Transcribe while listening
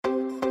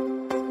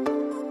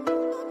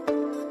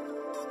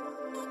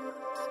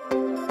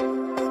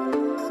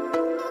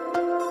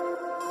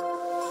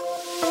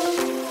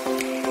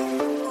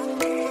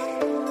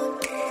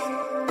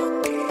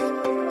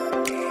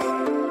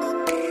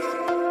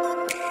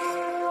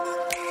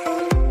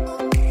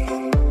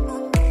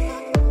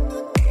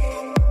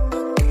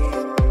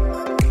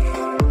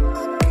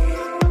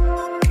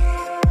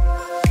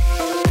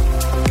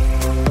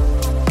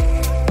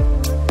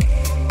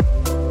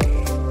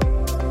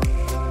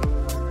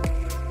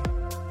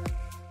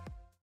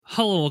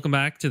Hello, welcome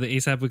back to the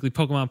ASAP Weekly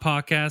Pokemon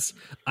Podcast.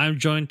 I'm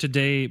joined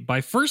today by,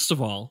 first of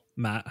all,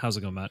 Matt. How's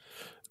it going, Matt?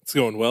 It's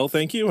going well,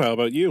 thank you. How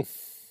about you?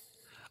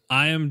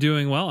 I am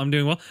doing well.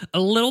 A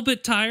little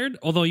bit tired,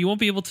 although you won't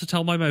be able to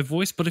tell by my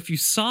voice, but if you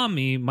saw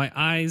me, my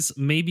eyes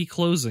may be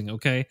closing,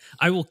 okay?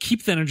 I will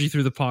keep the energy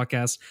through the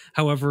podcast.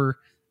 However,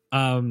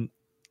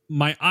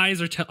 my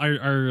eyes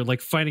are like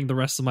fighting the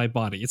rest of my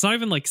body. It's not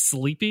even like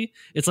sleepy.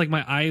 It's like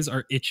my eyes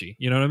are itchy.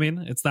 You know what I mean?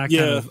 It's that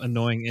kind of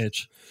annoying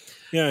itch.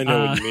 Yeah, I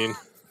know what you mean.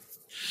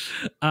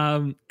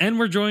 And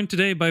we're joined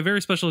today by a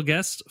very special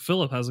guest,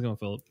 Philip. How's it going,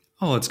 Philip?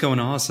 Oh, it's going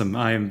awesome.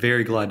 I am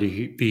very glad to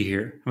be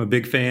here. I'm a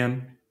big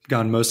fan.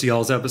 Gotten most of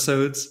y'all's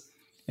episodes,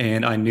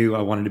 and I knew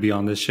I wanted to be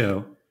on this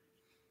show.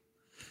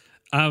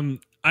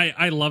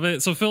 I love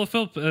it. So Philip,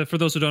 for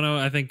those who don't know,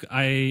 I think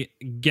I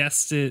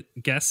guested.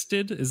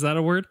 Is that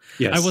a word?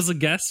 Yes. I was a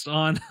guest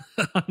on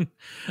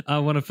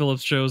one of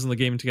Philip's shows in the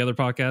Gaming Together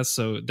podcast.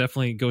 So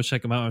definitely go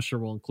check them out. I'm sure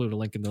we'll include a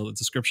link in the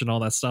description, all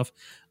that stuff,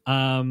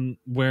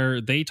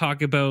 where they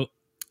talk about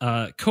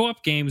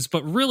co-op games,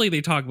 but really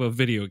they talk about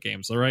video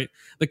games. All right.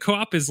 The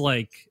co-op is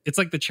it's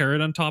like the cherry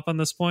on top on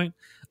this point.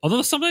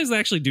 Although sometimes they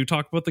actually do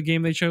talk about the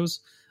game they chose.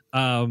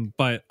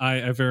 But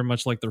I very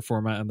much like their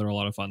format and they're a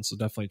lot of fun, so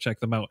definitely check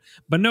them out.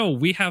 But no,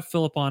 we have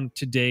Philip on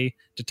today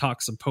to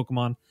talk some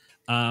Pokemon.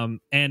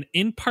 And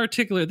in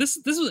particular, this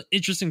is an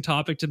interesting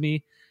topic to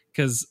me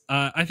because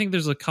I think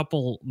there's a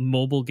couple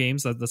mobile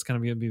games that's kind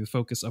of going to be the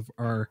focus of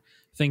our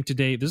thing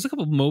today. There's a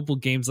couple mobile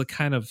games that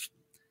kind of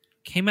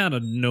came out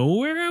of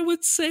nowhere, I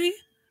would say,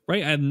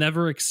 right? I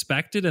never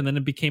expected, and then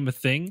it became a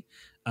thing.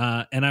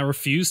 And I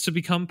refused to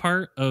become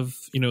part of,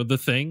 the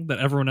thing that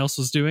everyone else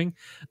was doing.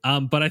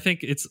 But I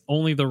think it's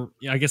only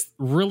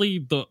really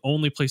the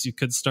only place you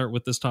could start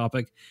with this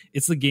topic.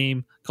 It's the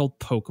game called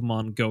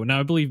Pokemon Go.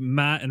 Now, I believe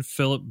Matt and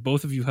Philip,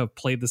 both of you have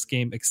played this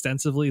game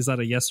extensively. Is that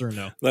a yes or a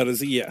no? That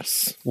is a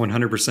yes.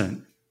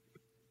 100%.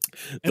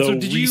 Though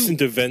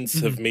recent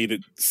events have made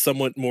it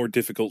somewhat more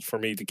difficult for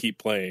me to keep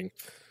playing.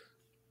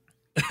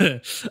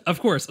 Of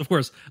course.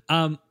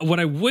 What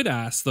I would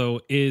ask,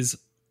 though, is,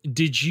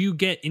 did you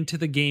get into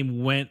the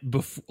game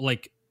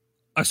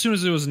as soon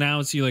as it was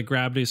announced, you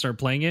grabbed it, started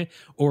playing it,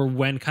 or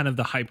when kind of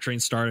the hype train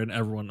started and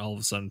everyone all of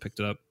a sudden picked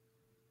it up?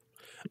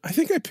 I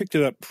think I picked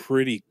it up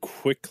pretty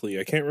quickly.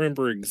 I can't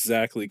remember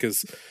exactly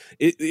because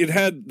it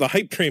had the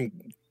hype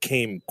train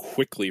came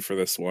quickly for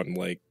this one.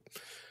 It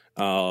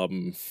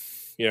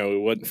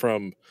went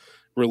from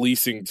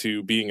releasing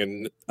to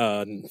being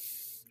an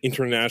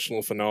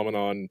international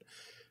phenomenon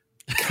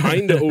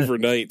kind of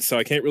overnight, so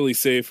I can't really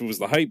say if it was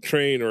the hype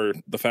train or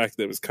the fact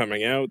that it was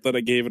coming out that I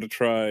gave it a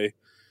try.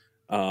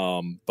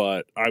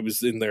 But I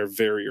was in there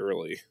very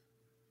early.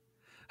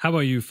 How about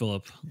you,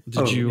 Philip?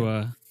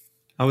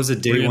 I was a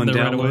day one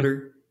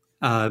downloader.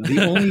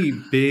 The only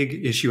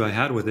big issue I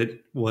had with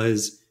it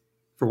was,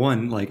 for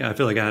one, I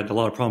feel like I had a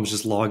lot of problems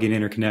just logging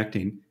in or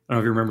connecting. I don't know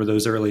if you remember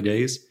those early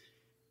days.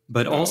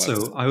 But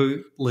also, I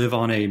live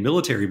on a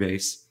military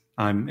base.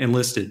 I'm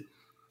enlisted,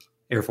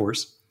 Air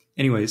Force.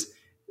 Anyways,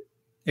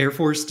 Air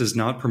Force does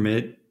not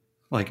permit,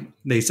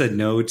 they said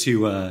no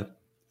to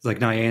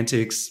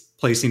Niantic's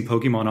placing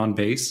Pokemon on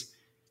base,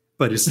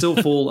 but it's still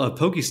full of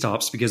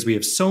Pokestops because we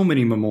have so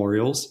many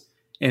memorials,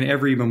 and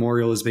every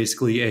memorial is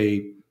basically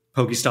a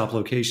Pokestop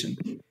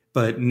location,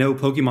 but no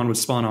Pokemon would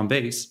spawn on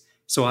base.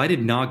 So I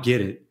did not get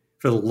it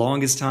for the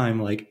longest time.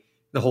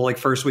 The whole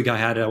first week I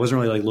had it, I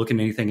wasn't really looking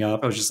anything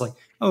up. I was just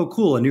oh,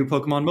 cool, a new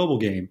Pokemon mobile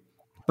game,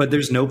 but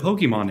there's no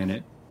Pokemon in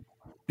it.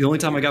 The only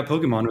time I got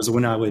Pokemon was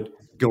when I would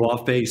go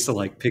off base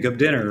to pick up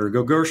dinner or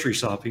go grocery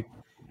shopping.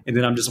 And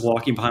then I'm just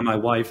walking behind my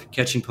wife,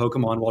 catching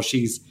Pokemon while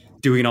she's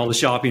doing all the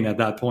shopping at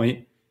that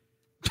point.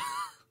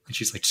 And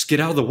she's like, just get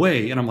out of the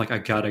way. And I'm like, I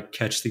gotta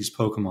catch these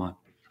Pokemon.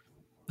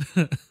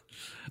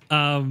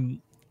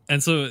 And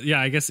so, yeah,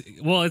 I guess,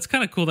 it's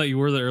kind of cool that you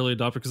were the early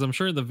adopter, because I'm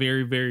sure at the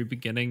very, very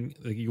beginning,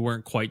 you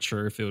weren't quite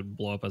sure if it would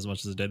blow up as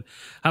much as it did.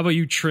 How about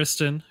you,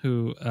 Tristan,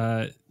 who,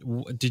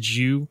 did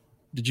you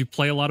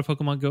play a lot of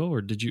Pokemon Go,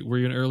 or were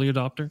you an early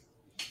adopter?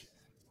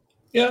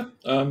 Yeah,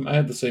 I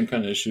had the same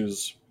kind of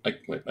issues. I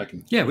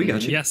can. Yeah, we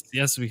got you.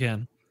 Yes, we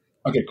can.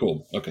 Okay,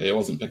 cool. Okay, I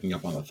wasn't picking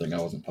up on the thing. I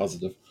wasn't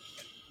positive.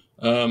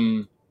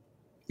 I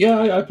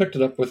picked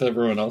it up with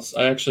everyone else.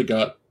 I actually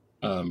got,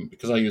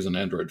 because I use an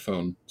Android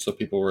phone, so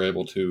people were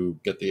able to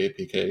get the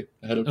APK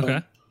ahead of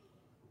time.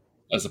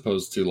 As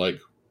opposed to the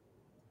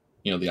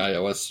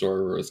iOS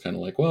store where it's kind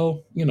of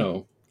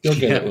you'll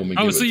get it when we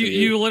give it to you.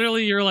 You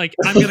literally, you're like,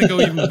 I'm going to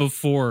go even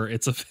before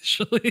it's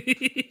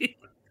officially...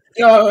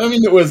 Yeah, I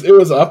mean, it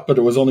was up, but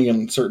it was only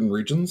in certain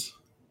regions.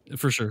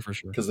 For sure.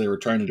 Because they were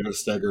trying to do a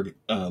staggered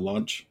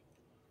launch.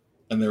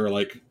 And they were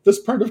like, this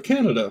part of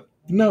Canada,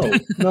 no,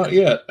 not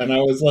yet. And I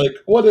was like,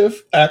 what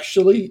if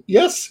actually,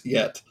 yes,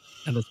 yet?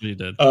 And that's what you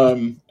did.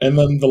 And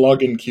then the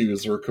login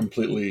queues were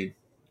completely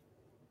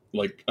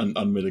an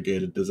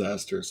unmitigated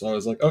disaster. So I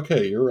was like,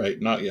 okay, you're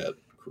right, not yet.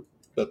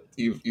 But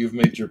you've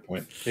made your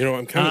point.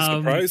 I'm kind of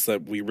surprised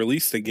that we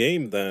released a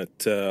game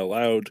that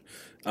allowed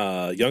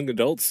young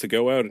adults to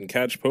go out and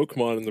catch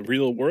Pokemon in the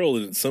real world,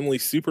 and it's suddenly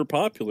super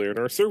popular, and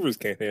our servers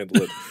can't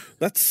handle it.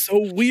 That's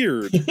so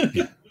weird.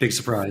 Big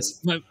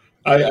surprise.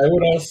 I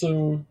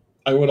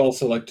would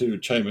also like to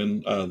chime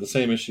in the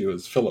same issue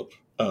as Philip.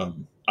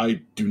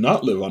 I do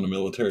not live on a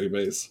military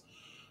base,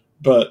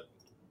 but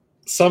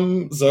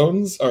some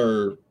zones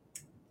are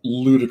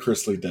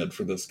ludicrously dead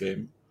for this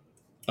game.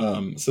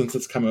 Since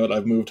it's come out,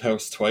 I've moved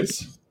house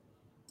twice,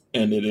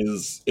 and it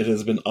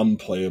has been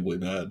unplayably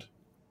bad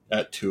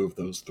at 2 of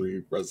those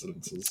 3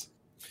 residences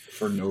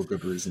for no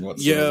good reason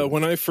whatsoever. Yeah,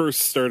 when I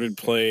first started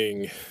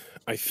playing,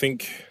 I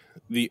think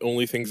the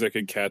only things I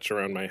could catch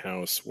around my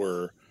house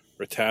were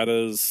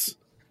Rattatas,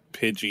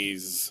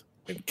 Pidgeys,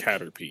 and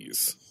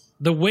Caterpies.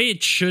 The way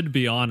it should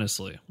be,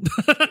 honestly.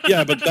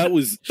 Yeah, but that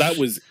was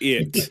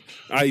it.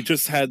 I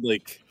just had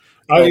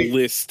a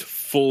list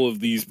full of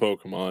these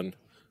Pokemon.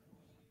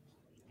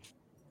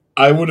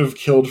 I would have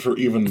killed for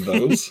even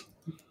those.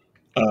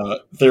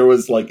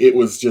 It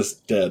was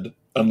just dead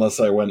unless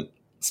I went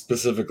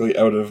specifically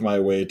out of my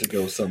way to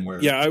go somewhere.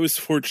 Yeah, I was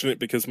fortunate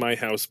because my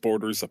house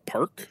borders a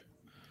park,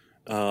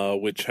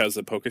 which has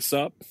a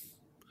Pokestop.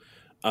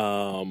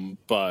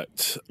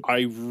 But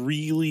I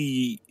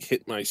really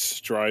hit my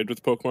stride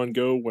with Pokemon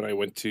Go when I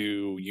went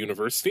to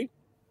university.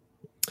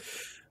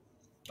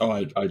 Oh,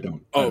 I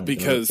don't.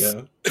 Because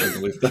I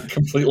believe that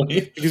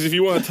completely. Because if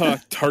you want to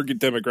talk target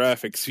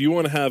demographics, you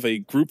want to have a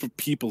group of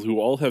people who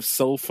all have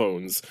cell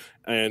phones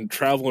and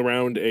travel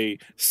around a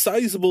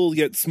sizable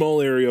yet small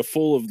area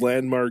full of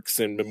landmarks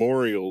and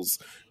memorials,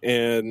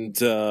 and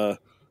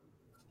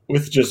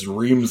with just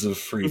reams of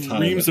free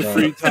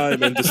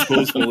time, and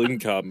disposable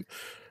income.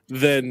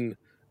 Then,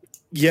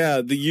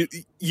 yeah, the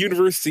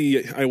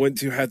university I went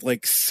to had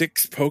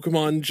 6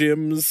 Pokemon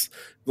gyms,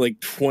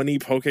 20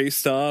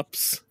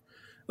 Pokestops.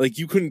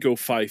 You couldn't go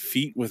 5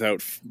 feet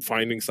without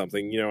finding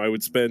something. I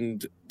would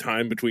spend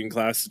time between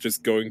classes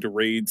just going to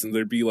raids, and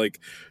there'd be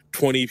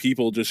 20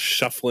 people just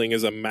shuffling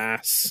as a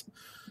mass.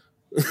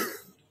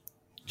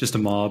 Just a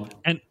mob.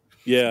 And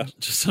yeah,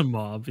 just a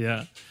mob.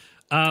 Yeah.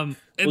 And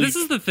this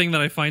is the thing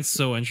that I find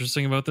so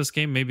interesting about this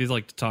game. Maybe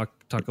to talk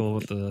a little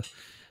bit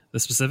the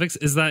specifics,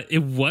 is that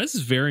it was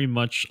very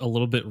much a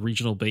little bit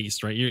regional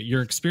based, right?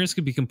 Your experience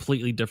could be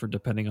completely different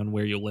depending on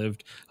where you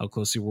lived, how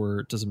close you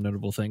were to some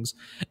notable things.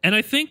 And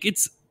I think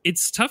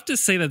it's tough to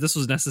say that this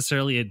was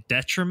necessarily a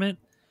detriment,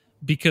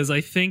 because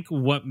I think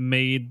what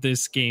made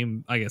this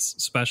game, I guess,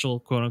 special,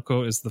 quote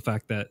unquote, is the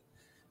fact that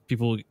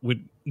people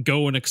would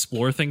go and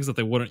explore things that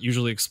they wouldn't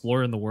usually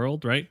explore in the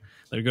world, right?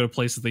 They would go to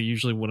places they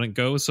usually wouldn't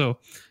go. So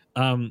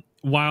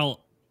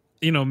while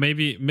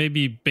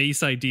maybe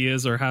base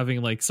ideas or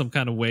having some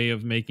kind of way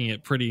of making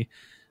it pretty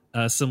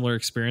similar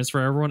experience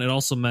for everyone, it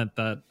also meant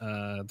that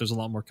there's a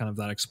lot more kind of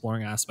that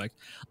exploring aspect.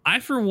 I,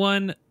 for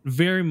one,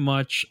 very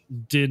much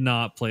did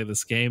not play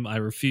this game. I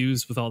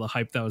refused with all the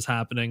hype that was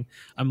happening.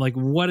 I'm like,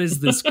 what is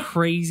this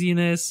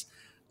craziness?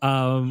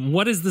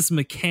 What is this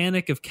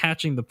mechanic of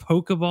catching the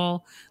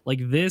Pokeball?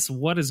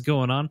 What is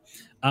going on?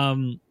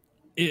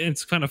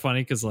 It's kind of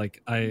funny because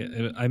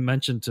I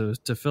mentioned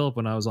to Philip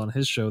when I was on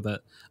his show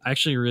that I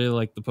actually really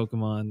like the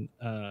Pokemon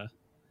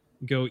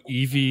Go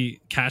Eevee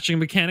catching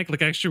mechanic.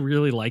 I actually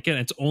really like it.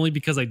 It's only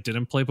because I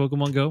didn't play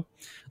Pokemon Go.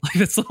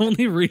 That's the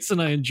only reason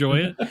I enjoy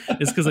it,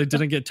 is because I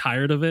didn't get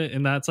tired of it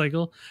in that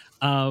cycle.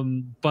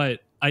 But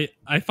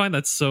I find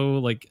that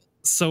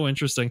so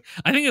interesting.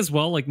 I think as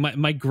well,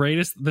 my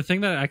greatest, the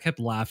thing that I kept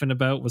laughing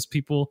about was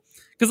people,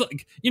 because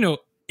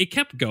it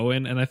kept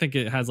going, and I think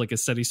it has a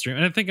steady stream,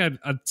 and I think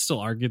I'd still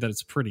argue that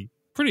it's pretty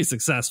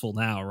successful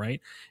now, right?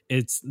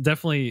 It's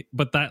definitely,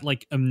 but that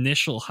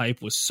initial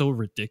hype was so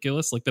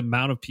ridiculous, the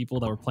amount of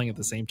people that were playing at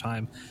the same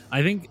time.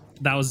 I think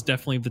that was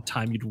definitely the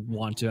time you'd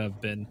want to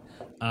have been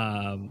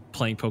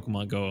playing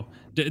Pokemon Go.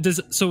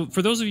 So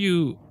for those of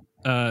you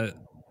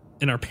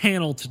in our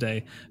panel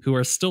today who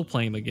are still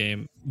playing the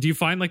game, do you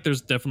find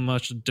there's definitely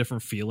much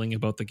different feeling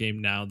about the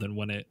game now than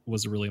when it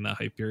was really in that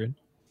hype period?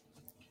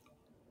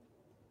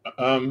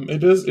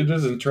 It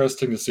is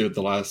interesting to see what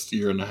the last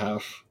year and a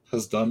half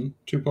has done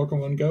to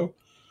Pokemon Go.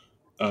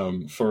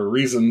 For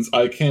reasons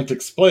I can't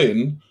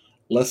explain,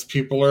 less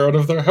people are out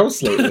of their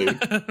house lately.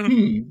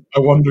 I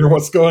wonder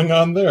what's going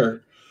on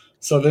there.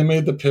 So they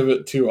made the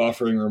pivot to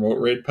offering remote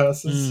raid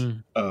passes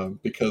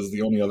because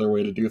the only other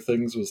way to do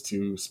things was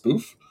to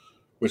spoof,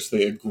 which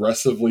they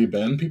aggressively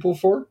ban people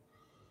for.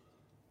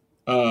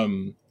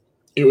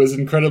 It was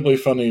incredibly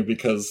funny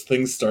because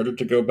things started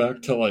to go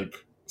back to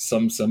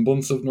some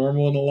semblance of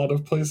normal in a lot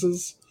of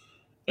places.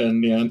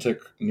 And Niantic,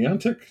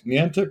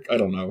 I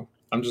don't know.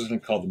 I'm just going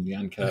to call them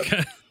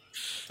Nyancat.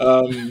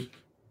 Okay.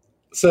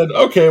 Said,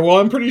 okay, well,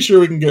 I'm pretty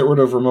sure we can get rid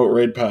of remote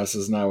raid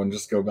passes now and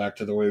just go back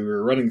to the way we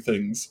were running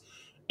things.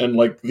 And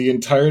the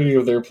entirety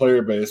of their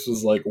player base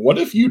was what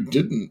if you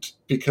didn't?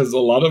 Because a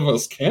lot of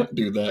us can't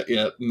do that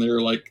yet. And they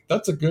were like,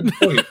 that's a good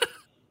point.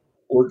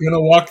 We're going to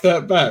walk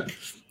that back.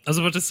 I was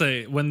about to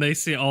say, when they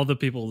see all the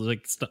people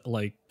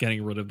like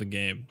getting rid of the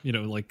game,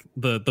 like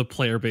the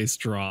player base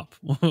drop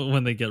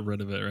when they get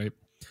rid of it, right?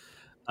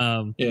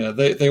 Yeah,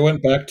 they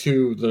went back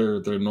to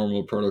their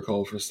normal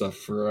protocol for stuff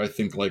for I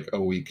think like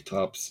a week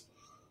tops,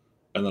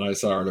 and then I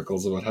saw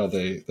articles about how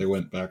they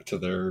went back to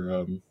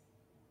their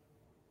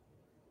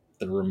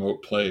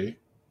remote play,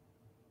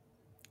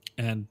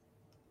 and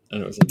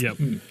it was like, yep,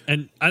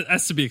 and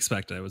as to be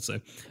expected, I would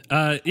say.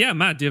 Yeah,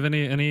 Matt, do you have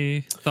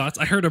any thoughts?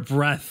 I heard a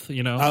breath,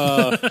 Yeah, no,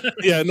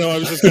 I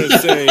was just going to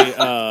say,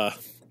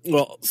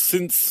 well,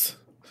 since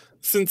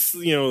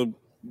the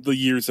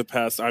years have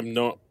passed, I'm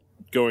not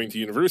going to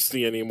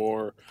university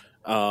anymore.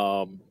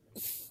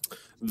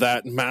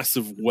 That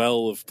massive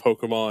well of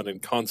Pokemon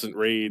and constant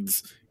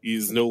raids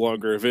is no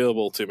longer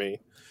available to me.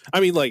 I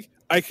mean, like,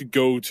 I could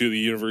go to the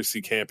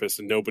university campus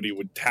and nobody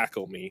would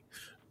tackle me,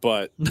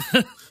 but no,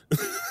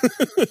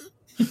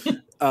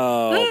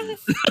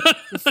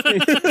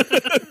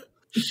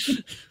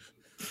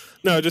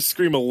 I just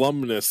scream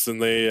alumnus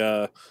and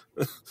they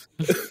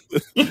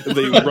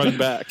they run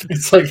back.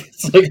 It's like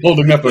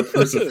holding up a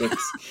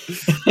crucifix.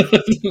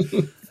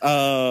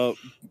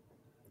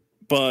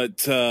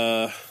 But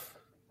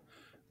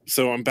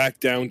so I'm back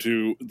down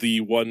to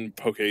the one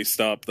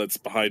Pokestop that's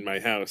behind my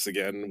house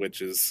again,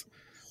 which is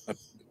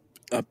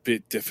a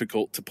bit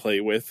difficult to play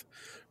with.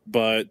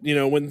 But,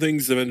 when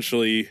things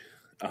eventually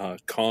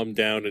calm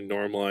down and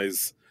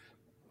normalize,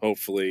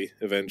 hopefully,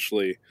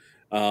 eventually,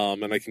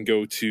 and I can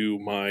go to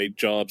my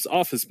job's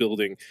office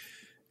building,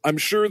 I'm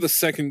sure the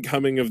second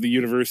coming of the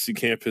university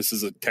campus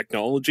is a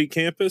technology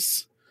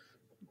campus.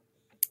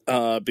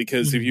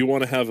 Because if you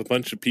want to have a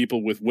bunch of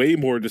people with way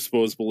more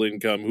disposable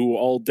income who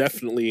all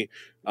definitely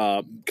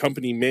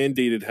company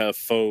mandated have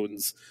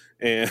phones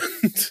and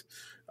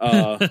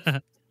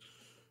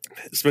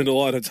spend a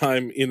lot of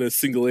time in a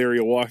single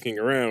area walking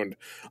around,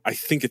 I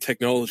think a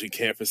technology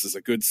campus is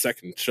a good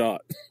second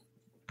shot.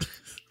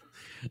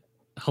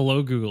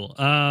 Hello, Google.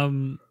 How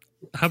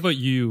about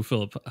you,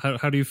 Philip?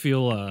 How do you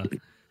feel? How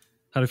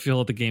do you feel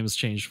that the game's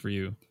changed for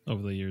you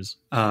over the years?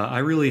 I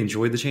really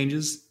enjoyed the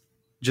changes.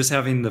 Just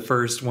having the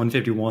first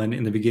 151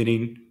 in the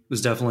beginning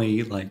was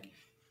definitely like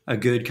a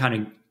good kind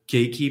of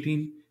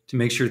gatekeeping to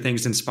make sure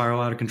things didn't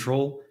spiral out of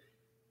control.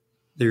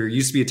 There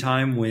used to be a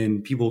time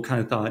when people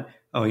kind of thought,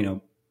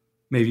 oh,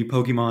 maybe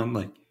Pokemon,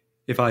 like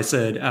if I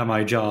said at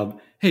my job,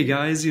 hey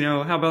guys,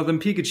 how about them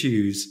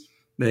Pikachus?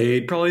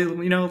 They'd probably,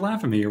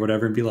 laugh at me or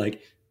whatever and be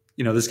like,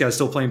 this guy's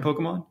still playing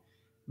Pokemon.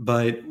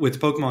 But with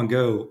Pokemon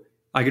Go,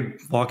 I could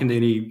walk into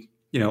any,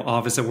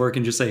 office at work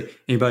and just say,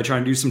 anybody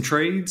trying to do some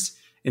trades?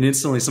 And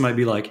instantly somebody'd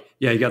be like,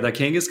 yeah, you got that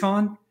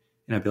Kangaskhan?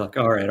 And I'd be like,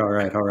 all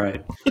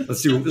right.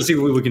 Let's see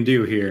what we can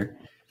do here.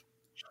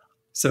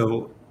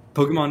 So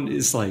Pokemon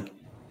is like,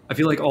 I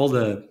feel like all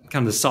the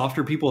kind of the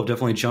softer people have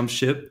definitely jumped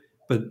ship.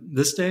 But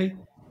this day,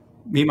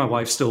 me and my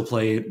wife still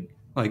play it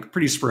like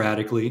pretty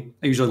sporadically.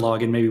 I usually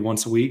log in maybe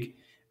once a week.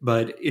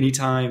 But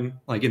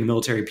anytime, like in the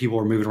military, people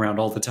are moving around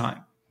all the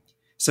time.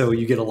 So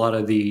you get a lot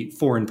of the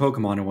foreign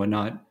Pokemon and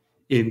whatnot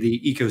in the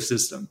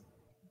ecosystem.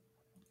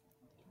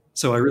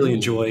 So I really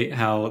enjoy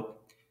how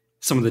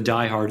some of the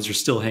diehards are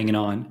still hanging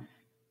on.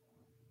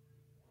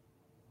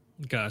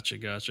 Gotcha.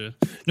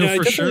 No, yeah,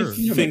 for sure.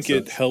 I think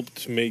it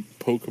helped make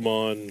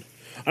Pokemon,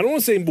 I don't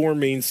want to say more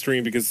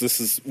mainstream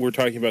because we're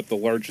talking about the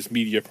largest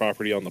media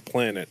property on the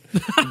planet,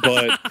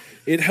 but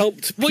it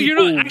helped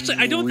people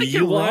I don't think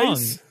you're wrong.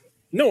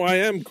 No, I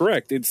am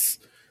correct. It's,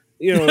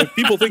 if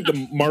people think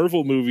the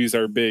Marvel movies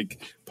are big,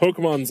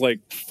 Pokemon's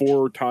like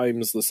 4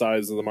 times the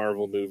size of the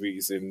Marvel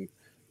movies in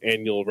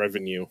annual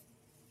revenue.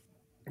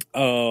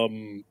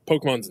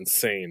 Pokemon's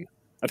insane.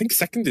 I think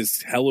second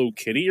is Hello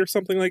Kitty or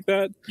something like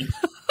that.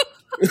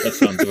 That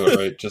sounds about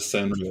right. Just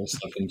Sanrio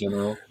stuff in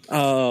general.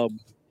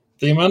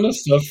 The amount of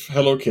stuff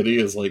Hello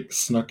Kitty is like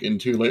snuck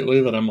into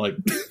lately that I'm like,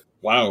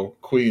 wow,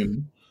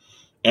 queen.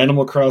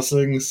 Animal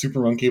Crossing,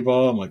 Super Monkey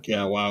Ball. I'm like,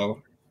 yeah,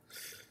 wow,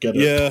 get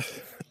it. Yeah.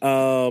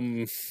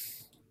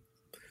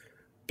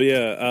 But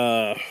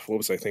yeah, what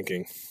was I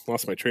thinking?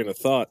 Lost my train of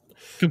thought.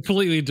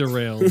 Completely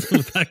derailed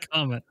with that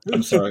comment.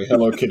 I'm sorry.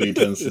 Hello Kitty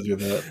tends to do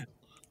that.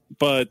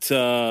 But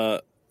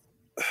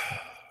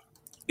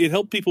it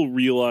helped people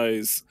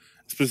realize,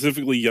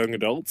 specifically young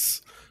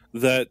adults,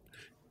 that,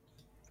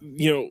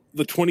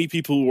 the 20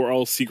 people who are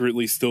all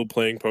secretly still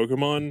playing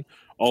Pokemon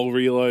all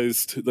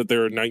realized that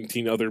there are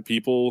 19 other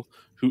people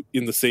who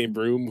in the same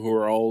room who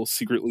are all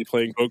secretly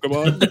playing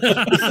Pokemon.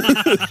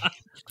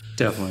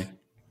 Definitely.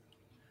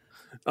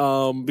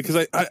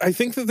 Because I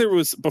think that there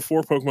was,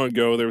 before Pokemon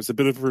Go, there was a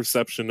bit of a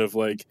perception of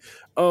like,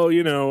 oh,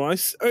 I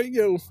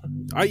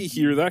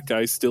hear that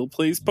guy still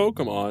plays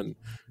Pokemon.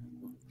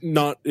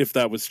 not if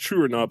that was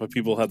true or not, but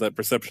people had that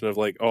perception of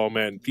like, oh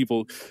man,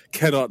 people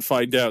cannot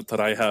find out that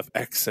I have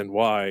X and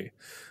Y.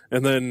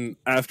 And then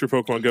after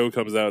Pokemon Go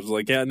comes out, it's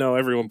like, yeah, no,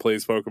 everyone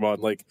plays Pokemon.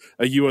 Like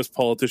a U.S.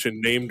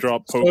 politician name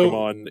dropped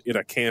Pokemon in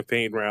a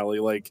campaign rally.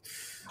 Like,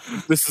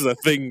 this is a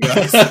thing,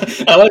 guys.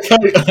 I like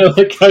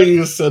how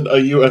you said a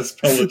U.S.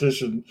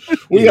 politician.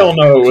 We all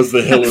know it was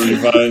the Hillary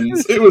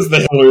Vines. It was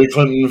the Hillary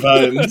Clinton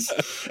Vines.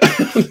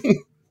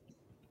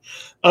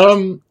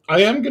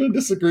 I am going to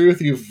disagree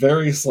with you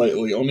very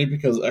slightly, only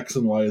because X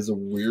and Y is a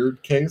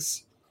weird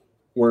case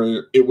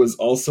where it was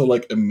also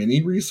like a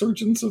mini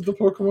resurgence of the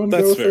Pokemon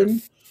Go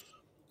thing.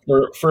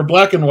 For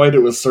Black and White, it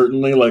was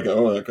certainly like,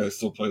 oh, that guy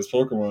still plays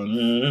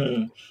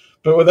Pokemon.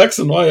 But with X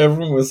and Y,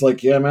 everyone was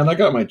like, yeah, man, I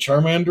got my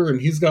Charmander, and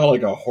he's got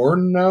like a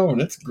horn now,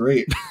 and it's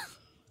great.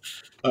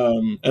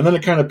 And then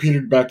it kind of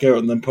petered back out,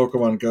 and then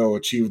Pokemon Go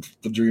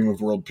achieved the dream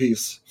of world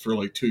peace for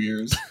like 2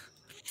 years.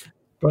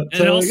 But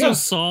and it also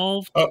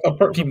solved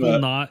people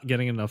not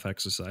getting enough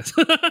exercise.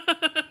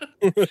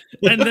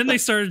 And then they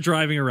started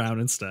driving around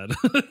instead.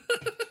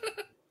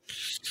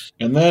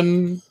 And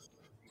then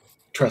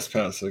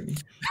trespassing.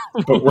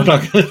 But we're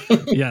not going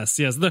to... Yes.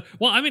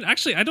 Well, I mean,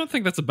 actually, I don't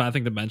think that's a bad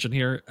thing to mention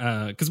here,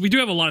 because we do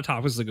have a lot of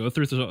topics to go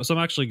through, so I'm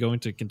actually going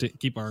to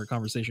keep our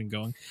conversation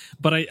going.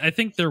 But I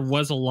think there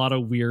was a lot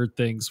of weird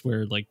things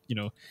where, like, you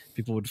know,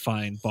 people would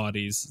find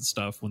bodies and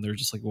stuff when they're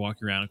just like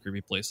walking around in creepy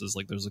places.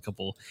 Like, there's a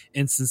couple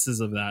instances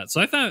of that. So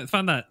I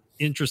found that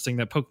interesting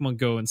that Pokemon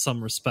Go, in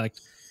some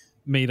respect,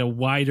 made a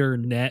wider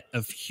net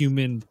of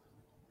human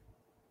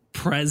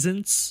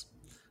presence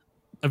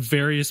of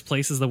various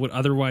places that would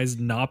otherwise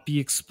not be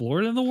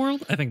explored in the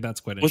world. I think that's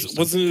quite interesting.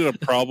 Wasn't it a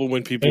problem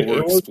when people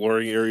were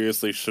exploring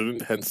areas they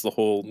shouldn't, hence the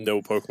whole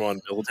no Pokemon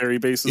military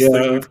bases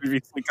thing we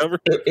previously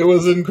covered? It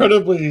was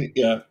incredibly,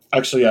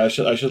 Actually, I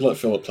should let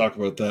Philip talk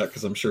about that,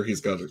 because I'm sure he's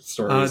got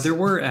stories. There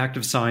were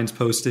active signs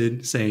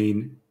posted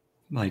saying,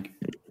 like,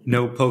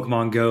 no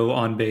Pokemon Go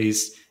on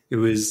base. It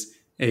was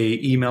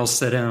a email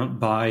sent out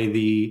by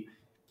the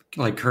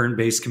current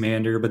base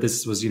commander, but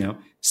this was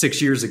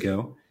 6 years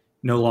ago.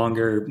 No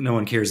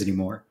one cares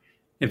anymore.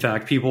 In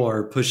fact, people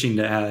are pushing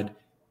to add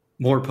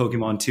more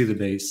Pokemon to the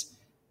base.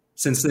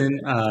 Since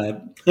then,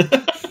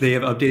 they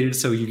have updated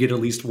so you get at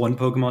least one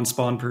Pokemon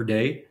spawn per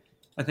day,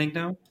 I think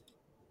now.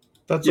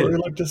 That's what we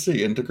like to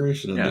see,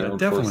 integration in their own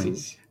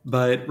forces.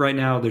 But right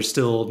now, there's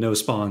still no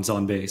spawns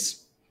on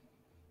base.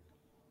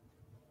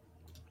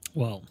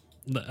 Well,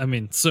 I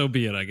mean, so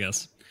be it, I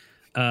guess.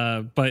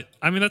 But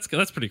I mean, that's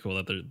pretty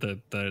cool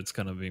that it's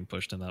kind of being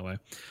pushed in that way.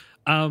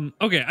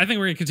 Okay, I think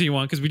we're gonna continue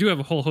on because we do have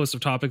a whole host of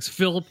topics.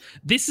 Philip,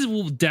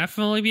 will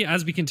definitely be,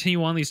 as we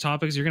continue on these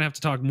topics, you're gonna have to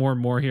talk more and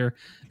more here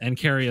and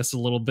carry us a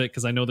little bit,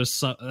 because I know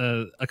there's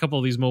a couple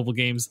of these mobile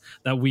games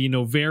that we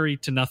know very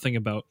to nothing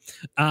about.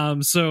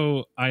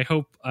 So I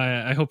hope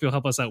you'll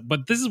help us out.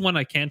 But this is one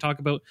I can talk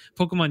about: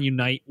 Pokemon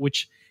Unite,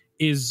 which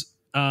is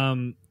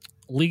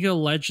League of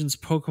Legends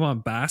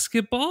Pokemon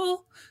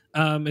basketball.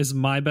 Is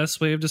my best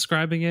way of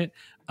describing it.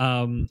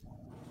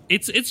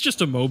 It's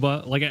just a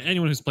MOBA. Like,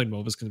 anyone who's played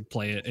MOBAs can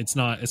play it. It's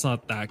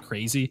not that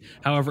crazy.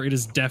 However, it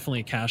is definitely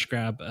a cash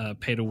grab,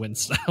 pay to win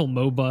style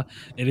MOBA.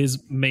 It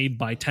is made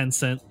by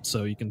Tencent,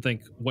 so you can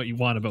think what you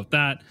want about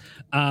that.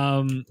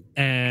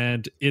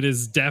 And it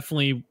is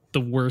definitely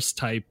the worst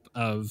type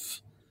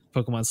of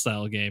Pokemon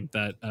style game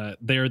that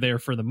they're there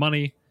for the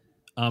money.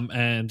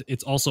 And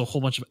it's also a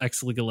whole bunch of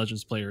ex-League of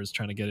Legends players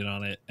trying to get in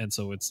on it, and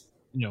so it's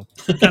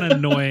kind of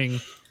annoying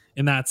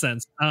in that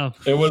sense.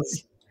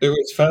 It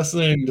was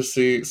fascinating to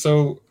see.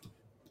 So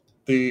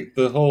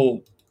the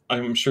whole,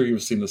 I'm sure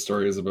you've seen the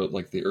stories about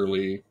like the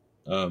early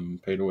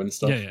pay to win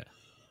stuff. Yeah.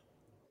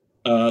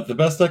 The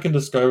best I can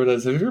describe it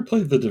as, have you ever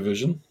played The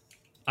Division?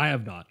 I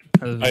have not.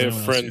 I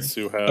have friends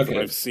who have. Okay.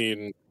 I've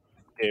seen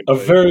gameplay. A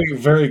very,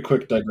 very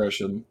quick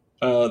digression.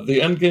 The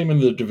end game in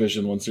The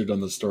Division, once you're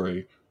done the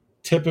story,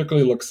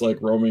 typically looks like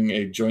roaming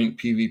a joint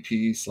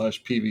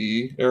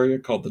PvP/PvE area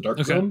called the Dark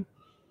Zone,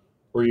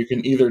 where you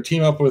can either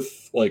team up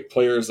with like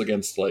players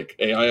against like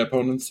AI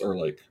opponents or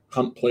like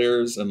hunt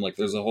players, and like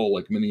there's a whole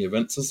like mini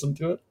event system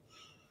to it.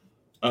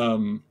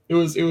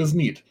 It was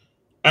neat.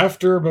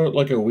 After about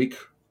like a week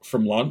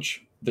from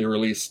launch, they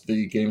released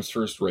the game's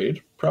first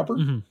raid proper.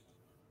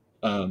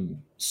 Mm-hmm.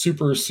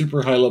 Super,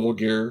 super high level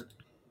gear.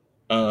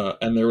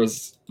 And there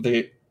was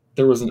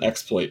an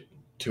exploit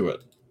to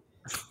it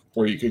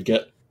where you could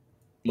get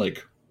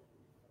like,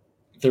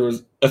 there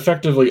was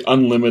effectively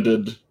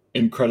unlimited,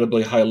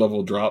 incredibly high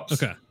level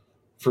drops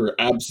for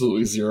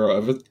absolutely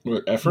zero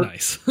effort.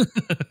 Nice.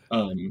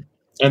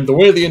 And the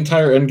way the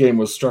entire endgame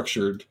was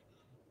structured,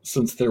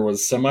 since there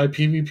was semi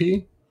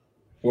PvP,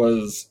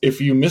 was if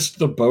you missed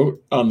the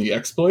boat on the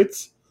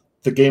exploits,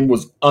 the game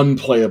was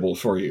unplayable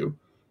for you.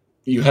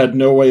 You had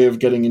no way of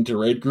getting into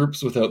raid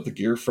groups without the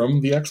gear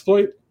from the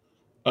exploit.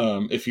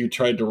 If you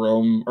tried to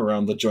roam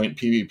around the joint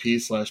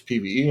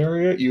PvP/PvE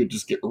area, you would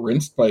just get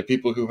rinsed by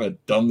people who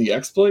had done the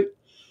exploit.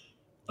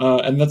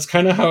 And that's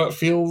kind of how it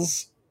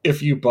feels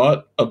if you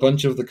bought a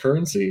bunch of the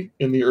currency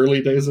in the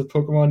early days of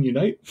Pokemon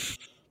Unite,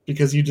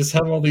 because you just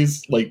have all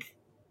these like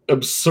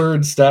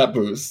absurd stat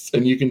boosts,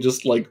 and you can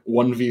just like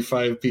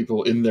 1v5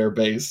 people in their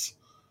base.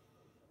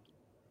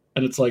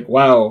 And it's like,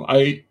 wow,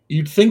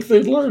 you'd think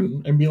they'd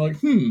learn and be like,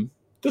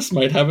 this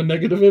might have a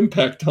negative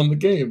impact on the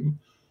game.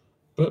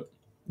 But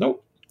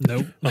nope.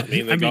 Nope. I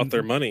mean, they got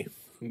their money.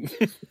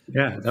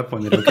 Yeah, at that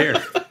point, they don't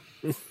care.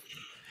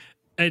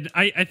 And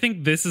I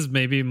think this is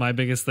maybe my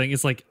biggest thing.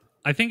 It's like,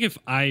 I think if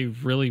I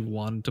really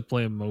wanted to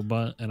play a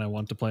MOBA and I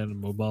want to play on a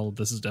mobile,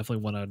 this is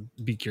definitely one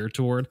I'd be geared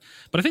toward.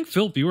 But I think,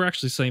 Philip, you were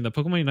actually saying that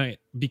Pokemon Unite,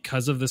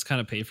 because of this kind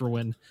of pay for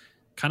win,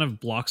 kind of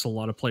blocks a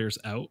lot of players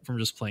out from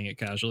just playing it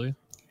casually.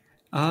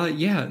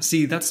 Yeah,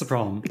 see, that's the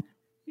problem.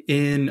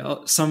 In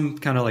some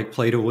kind of like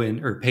play to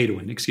win, or pay to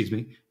win, excuse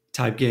me,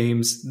 type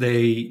games,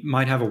 they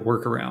might have a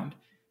workaround.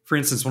 For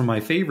instance, one of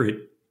my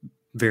favorite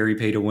very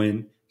pay to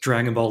win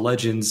Dragon Ball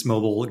Legends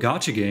mobile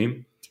gacha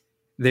game,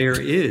 there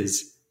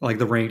is like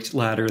the ranked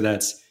ladder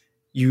that's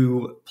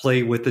you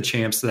play with the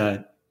champs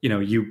that,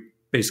 you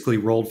basically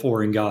rolled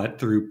for and got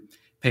through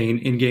paying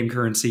in-game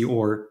currency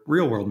or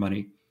real world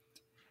money.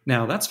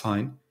 Now that's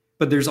fine,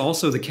 but there's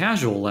also the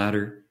casual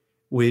ladder,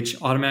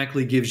 which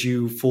automatically gives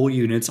you full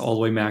units all the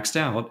way maxed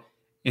out,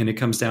 and it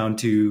comes down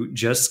to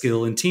just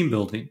skill and team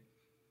building.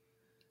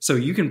 So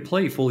you can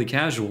play fully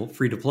casual,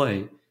 free to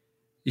play.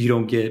 You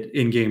don't get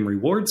in-game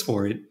rewards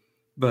for it,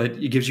 but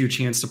it gives you a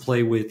chance to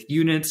play with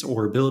units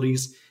or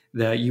abilities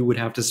that you would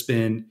have to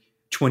spend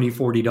 $20,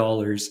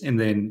 $40 and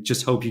then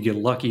just hope you get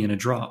lucky in a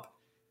drop.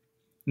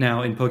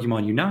 Now, in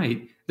Pokemon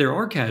Unite, there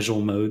are casual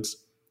modes,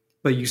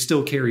 but you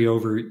still carry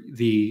over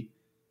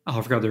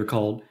I forgot what they're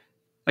called.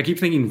 I keep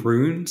thinking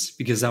runes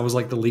because that was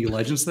like the League of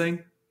Legends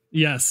thing.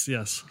 Yes.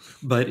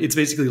 But it's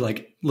basically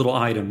like little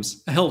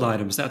items, held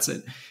items, that's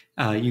it.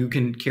 You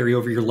can carry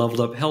over your leveled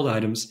up held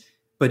items,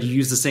 but you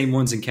use the same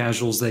ones in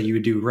casuals that you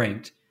would do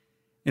ranked.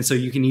 And so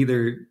you can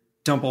either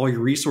dump all your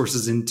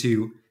resources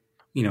into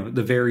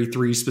the very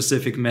 3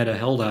 specific meta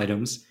held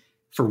items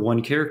for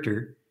one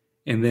character.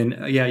 And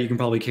then, you can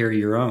probably carry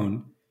your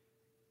own,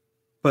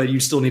 but you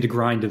still need to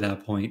grind to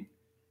that point.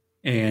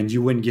 And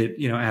you wouldn't get,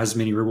 as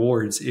many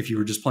rewards if you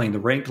were just playing the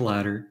ranked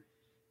ladder.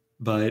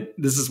 But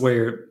this is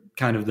where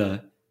kind of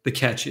the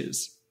catch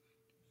is.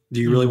 Do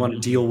you really want to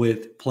deal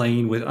with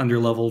playing with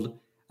underleveled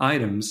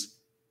items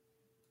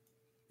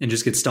and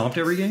just get stomped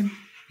every game?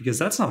 Because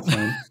that's not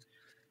fun.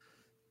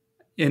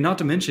 And not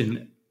to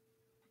mention,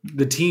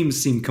 the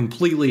teams seem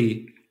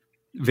completely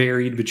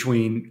varied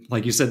between,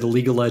 like you said, the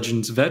League of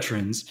Legends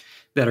veterans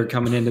that are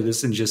coming into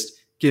this and just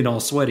getting all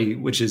sweaty,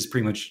 which is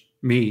pretty much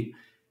me.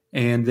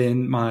 And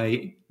then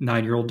my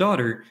 9-year-old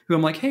daughter, who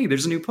I'm like, hey,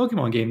 there's a new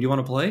Pokemon game. Do you want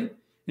to play?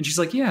 And she's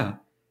like, yeah.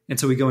 And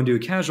so we go into a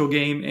casual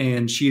game,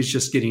 and she is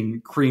just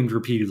getting creamed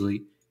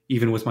repeatedly,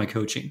 even with my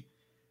coaching.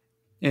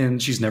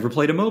 And she's never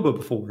played a MOBA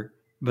before,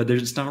 but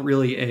there's not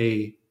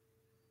really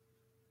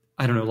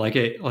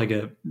like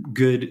a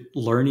good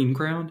learning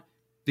ground,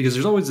 because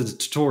there's always a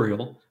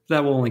tutorial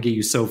that will only get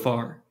you so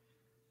far.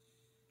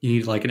 You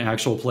need like an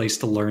actual place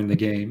to learn the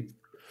game.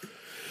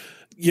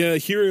 Yeah,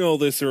 hearing all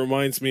this, it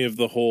reminds me of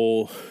the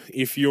whole,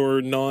 if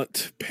you're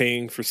not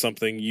paying for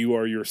something, you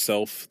are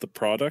yourself the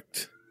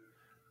product.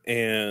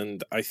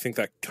 And I think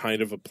that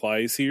kind of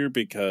applies here,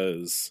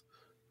 because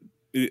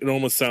it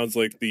almost sounds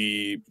like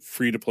the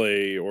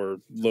free-to-play or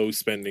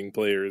low-spending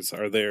players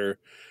are there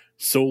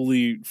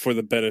solely for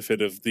the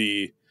benefit of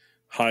the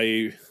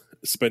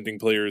high-spending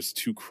players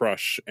to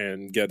crush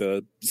and get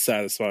a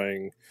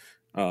satisfying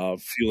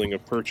feeling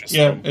of purchase.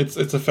 Yeah, it's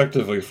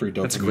effectively free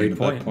dopamine. That's a great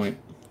point. At that point.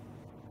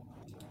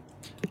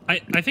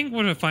 I think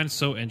what I find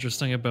so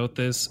interesting about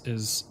this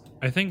is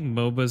I think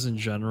MOBAs in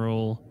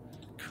general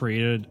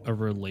created a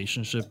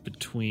relationship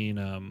between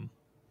a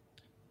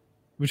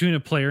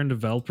player and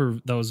developer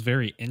that was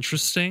very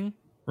interesting,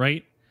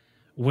 right?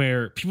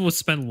 Where people would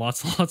spend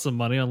lots and lots of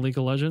money on League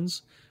of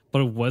Legends,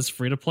 but it was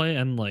free to play,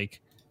 and like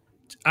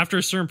after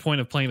a certain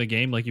point of playing the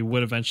game, like you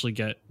would eventually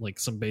get like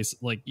some base,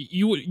 like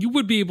you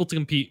would be able to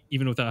compete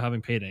even without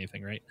having paid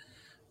anything, right?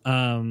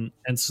 And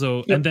so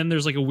yep. And then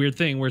there's like a weird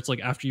thing where it's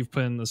like after you've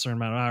put in a certain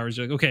amount of hours,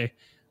 you're like, okay,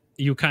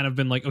 you kind of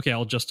been like, okay,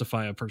 I'll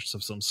justify a purchase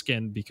of some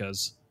skin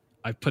because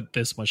I put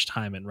this much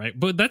time in, right?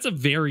 But that's a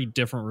very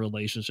different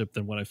relationship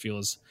than what I feel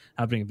is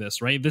happening in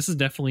this, right? This is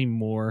definitely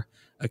more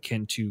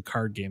akin to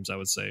card games, I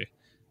would say,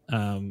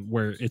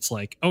 where it's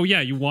like, oh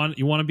yeah, you want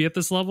to be at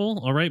this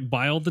level, all right,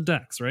 buy all the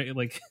decks, right?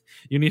 Like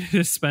you need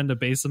to spend a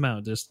base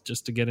amount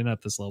just to get in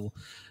at this level.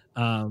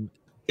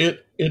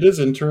 It is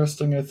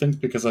interesting, I think,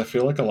 because I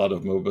feel like a lot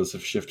of MOBAs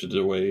have shifted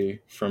away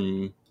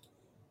from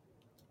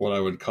what I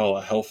would call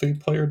a healthy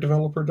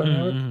player-developer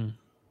dynamic.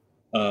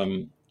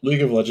 Mm-hmm.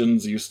 League of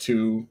Legends used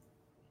to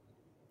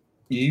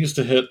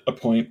hit a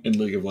point in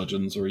League of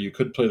Legends where you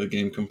could play the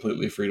game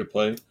completely free to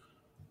play,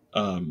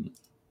 and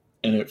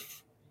it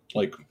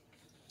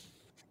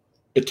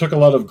took a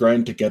lot of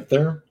grind to get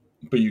there,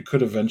 but you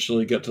could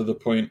eventually get to the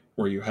point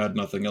where you had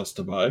nothing else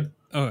to buy.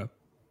 Okay.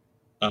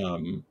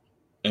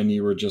 And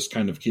you were just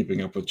kind of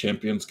keeping up with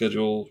champion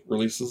schedule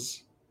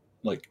releases,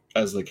 like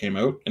as they came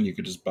out, and you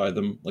could just buy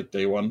them like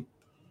day one,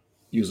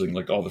 using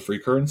like all the free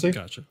currency.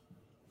 Gotcha.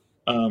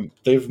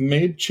 They've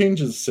made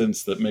changes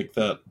since that make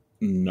that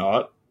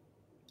not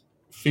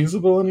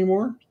feasible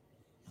anymore.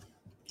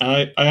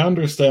 I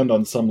understand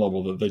on some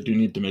level that they do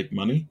need to make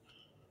money,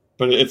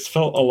 but it's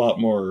felt a lot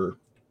more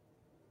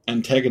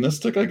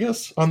antagonistic, I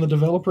guess, on the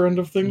developer end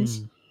of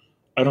things.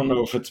 I don't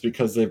know if it's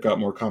because they've got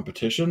more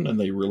competition and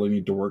they really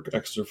need to work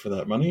extra for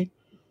that money,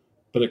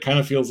 but it kind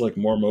of feels like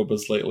more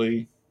MOBAs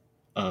lately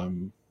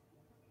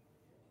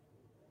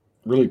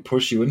really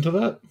push you into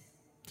that.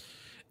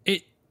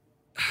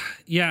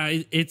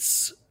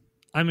 It's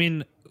I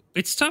mean,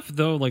 it's tough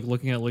though, like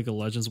looking at League of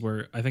Legends,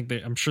 where I think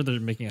I'm sure they're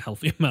making a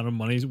healthy amount of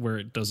money where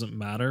it doesn't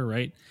matter,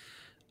 right?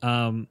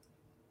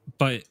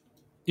 But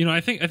you know,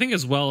 I think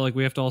as well, like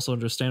we have to also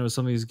understand with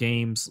some of these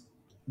games,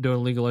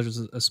 doing League of Legends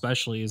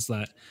especially, is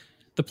that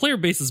the player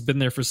base has been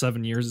there for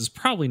 7 years, is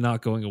probably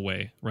not going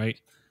away, right?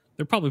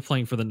 They're probably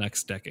playing for the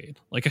next decade.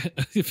 Like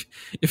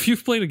if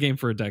you've played a game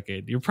for a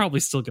decade, you're probably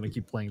still going to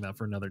keep playing that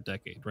for another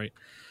decade, right?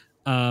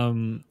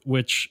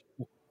 Which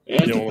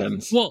it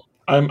depends. Well,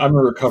 I'm a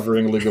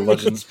recovering League of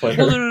Legends player.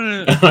 Well,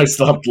 no. And I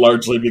stopped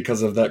largely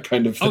because of that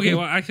kind of thing. Okay,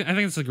 well, I think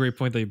it's a great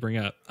point that you bring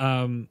up.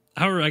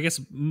 However, I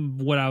guess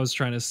what I was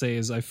trying to say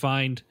is I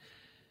find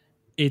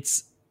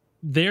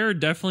they're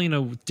definitely in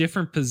a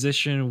different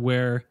position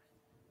where,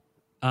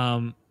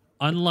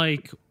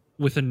 unlike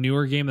with a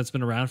newer game that's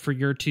been around for a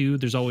year or two,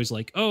 there's always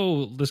like,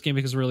 oh, this game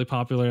becomes really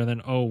popular, and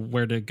then, oh,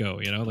 where did it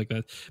go? You know, like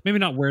that. Maybe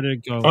not where did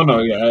it go. Oh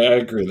no, yeah, I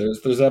agree.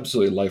 There's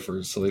absolutely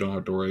lifers, so they don't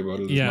have to worry about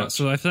it. Yeah, as much.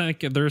 So I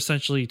think they're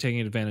essentially taking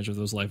advantage of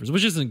those lifers,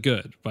 which isn't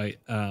good, right?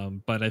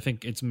 But I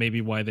think it's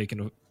maybe why they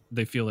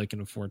feel they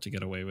can afford to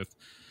get away with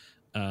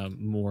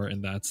more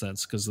in that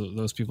sense, because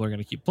those people are going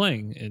to keep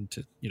playing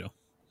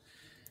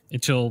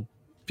until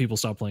people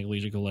stop playing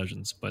League of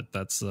Legends. But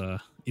that's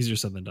easier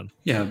said than done.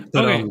 Yeah,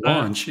 but on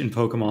launch in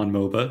Pokemon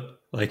MOBA,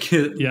 like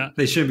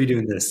they shouldn't be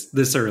doing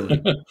this early.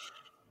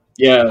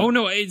 Yeah. Oh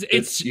no,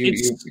 it's you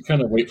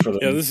kind of wait for them.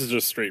 Yeah, this is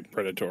just straight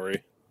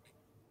predatory.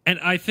 And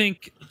I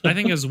think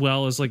as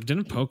well as like,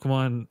 didn't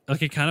Pokemon,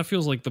 like, it kind of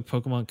feels like the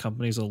Pokemon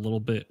company is a little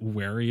bit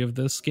wary of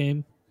this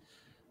game,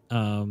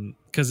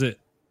 because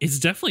it's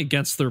definitely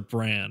against their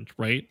brand,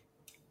 right?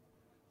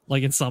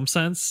 Like in some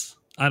sense,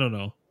 I don't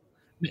know.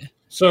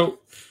 So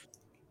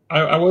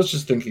I was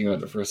just thinking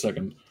about it for a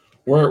second.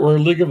 Where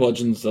League of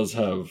Legends does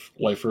have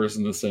lifers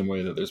in the same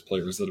way that there's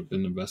players that have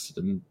been invested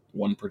in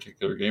one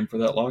particular game for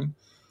that long,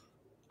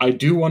 I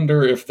do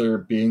wonder if they're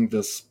being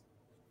this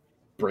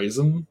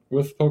brazen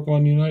with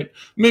Pokemon Unite.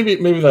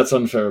 Maybe that's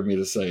unfair of me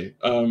to say.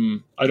 I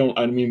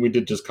mean, we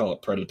did just call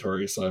it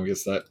predatory, so I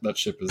guess that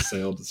ship has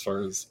sailed as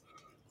far as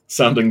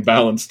sounding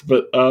balanced.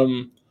 But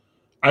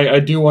I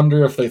do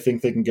wonder if they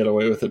think they can get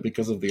away with it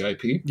because of the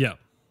IP. Yeah.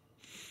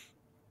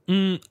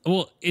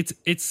 Well, it's.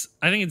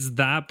 I think it's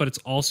that, but it's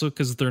also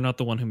because they're not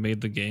the one who made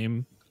the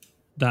game.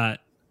 That's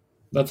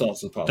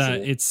also possible.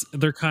 That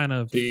they're kind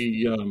of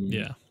the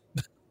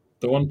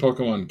the one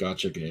Pokemon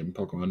Gacha game,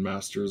 Pokemon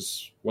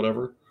Masters,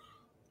 whatever,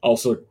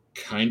 also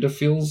kind of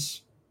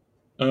feels.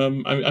 I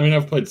mean,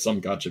 I've played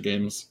some Gacha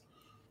games.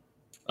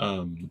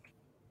 I'm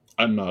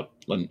not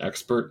an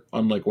expert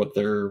on like what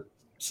their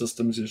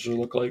systems usually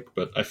look like,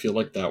 but I feel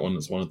like that one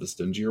is one of the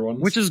stingier ones,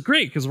 which is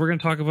great because we're going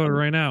to talk about it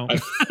right now. I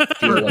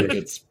feel like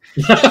it's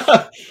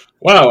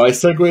wow, I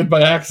segued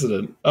by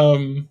accident.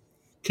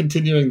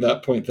 Continuing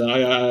that point, then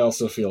I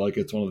also feel like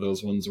it's one of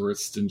those ones where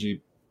it's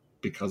stingy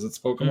because it's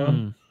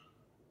Pokemon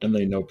and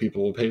they know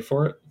people will pay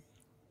for it.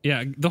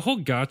 Yeah, the whole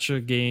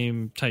gacha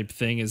game type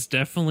thing is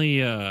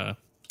definitely I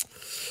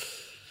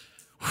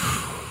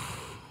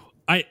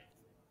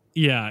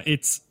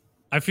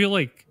feel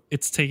like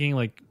it's taking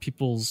like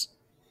people's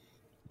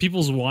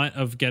want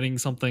of getting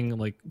something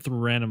like through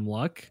random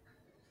luck.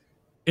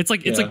 It's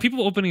like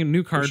people opening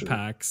new card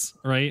packs,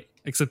 right?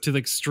 Except to the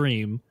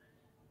extreme,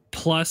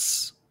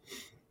 plus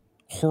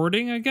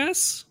hoarding, I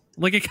guess.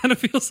 Like it kind of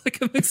feels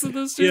like a mix of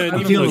those two. Yeah,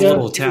 I feel a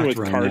little attacked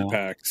right card now.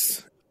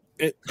 Packs.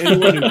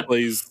 Anyone who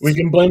plays, we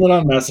can blame it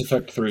on Mass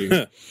Effect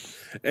 3.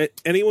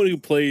 Anyone who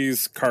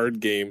plays card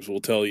games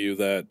will tell you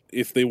that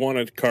if they want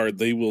a card,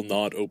 they will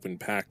not open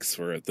packs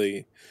for it.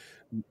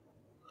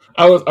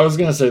 I was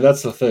gonna say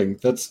that's the thing.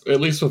 That's at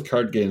least with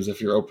card games.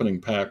 If you're opening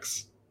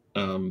packs,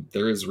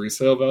 there is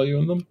resale value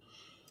in them.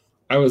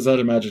 I was at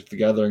a Magic the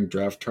Gathering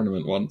draft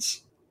tournament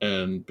once,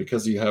 and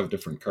because you have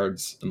different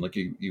cards and like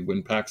you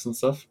win packs and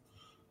stuff,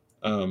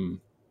 one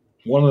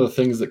of the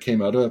things that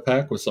came out of a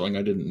pack was something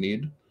I didn't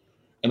need,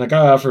 and the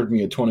guy offered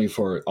me a 20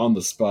 for it on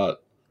the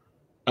spot.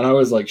 And I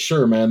was like,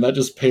 sure, man, that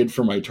just paid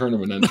for my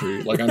tournament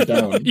entry. Like, I'm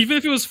down. Even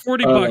if it was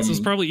 $40, it's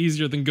probably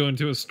easier than going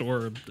to a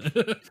store.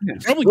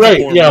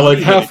 Right, yeah, like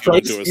half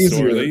price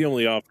easier. They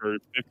only offer 50%.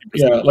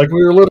 Yeah, like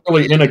we were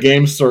literally in a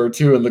game store,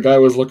 too, and the guy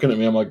was looking at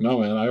me. I'm like, no,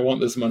 man, I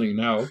want this money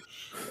now.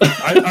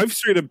 I've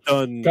straight up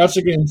done...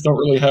 Gacha games don't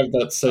really have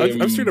that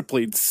same... I've straight up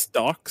played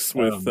stocks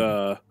with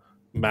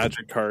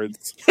Magic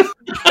cards.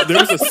 There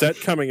was a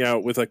set coming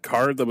out with a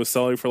card that was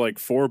selling for like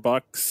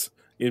 $4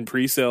 in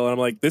pre-sale, and I'm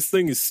like, this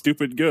thing is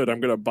stupid good.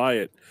 I'm gonna buy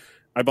it.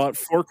 I bought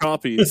 4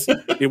 copies.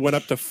 It went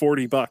up to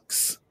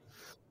 $40.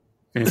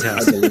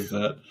 Fantastic. I believe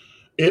that.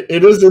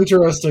 It is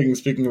interesting,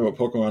 speaking about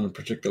Pokemon in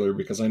particular,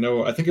 because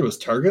I think it was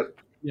Target.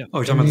 Yeah. Oh,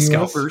 you're talking about the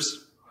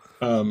scalpers?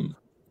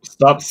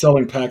 Stopped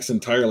selling packs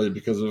entirely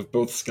because of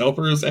both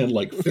scalpers and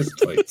like fist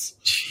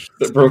fights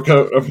that broke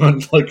out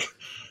among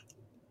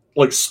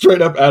like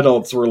straight up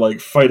adults were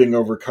like fighting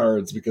over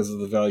cards because of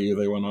the value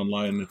they went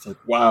online. It's like,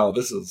 wow,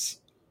 it's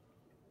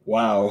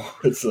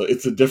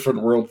a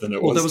different world than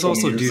it was. Well, that was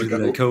also due ago.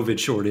 to the COVID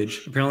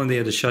shortage. Apparently, they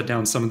had to shut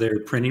down some of their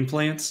printing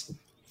plants,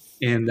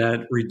 and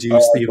that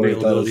reduced the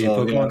availability of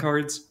Pokemon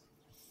cards.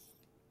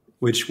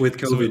 Which, with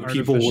COVID,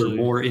 people were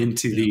more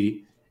into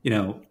the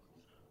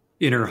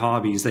inner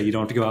hobbies that you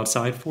don't have to go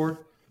outside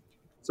for.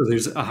 So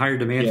there's a higher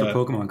demand for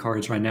Pokemon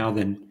cards right now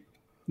than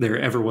there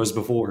ever was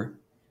before.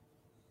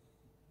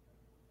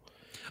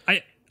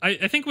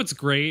 I think what's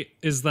great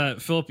is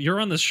that, Philip, you're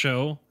on this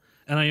show,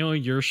 and I know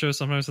your show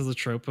sometimes has a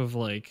trope of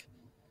like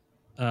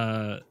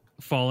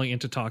falling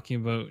into talking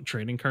about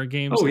trading card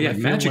games. Oh yeah,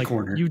 Magic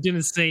Corner. You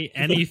didn't say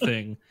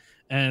anything,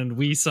 and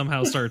we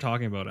somehow started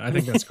talking about it. I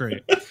think that's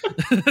great.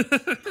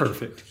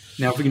 Perfect.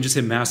 Now if we can just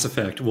hit Mass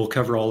Effect, we'll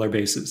cover all our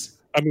bases.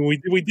 I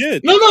mean, we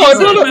did. No, I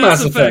brought up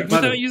Mass Effect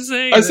without you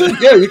saying. I said,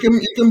 yeah, you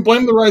can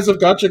blame the rise of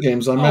gacha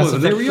games on Mass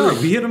Effect. There we are.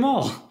 We hit them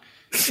all.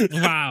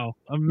 Wow,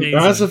 amazing.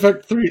 Mass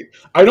Effect 3.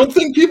 I don't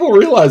think people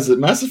realize it.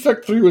 Mass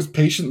Effect 3 was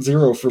patient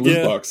zero for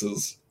loot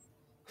boxes.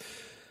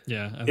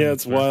 Yeah,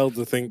 it's wild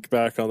to think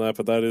back on that,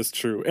 but that is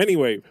true.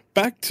 Anyway,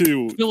 back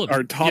to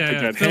our topic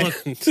at hand.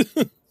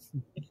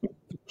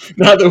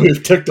 Now that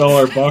we've ticked all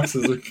our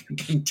boxes, we can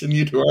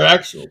continue to our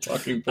actual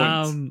talking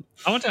points.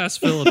 I want to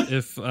ask Philip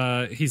if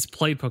he's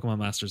played Pokemon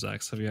Masters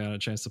X. Have you had a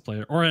chance to play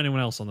it, or anyone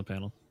else on the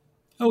panel?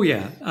 Oh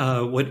yeah.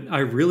 What I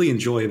really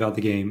enjoy about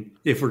the game,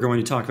 if we're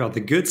going to talk about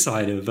the good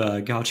side of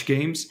gacha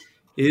games,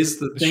 is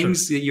the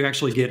things that you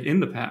actually get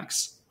in the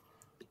packs.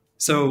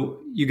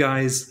 So you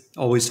guys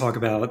always talk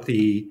about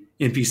the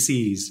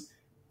NPCs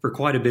for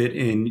quite a bit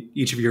in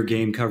each of your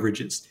game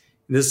coverages.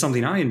 And this is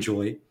something I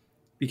enjoy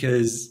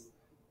because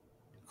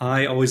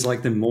I always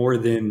like them more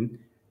than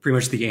pretty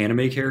much the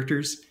anime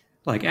characters.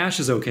 Like Ash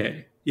is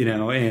okay,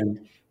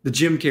 and the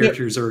gym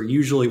characters are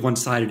usually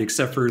one-sided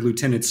except for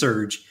Lieutenant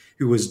Surge,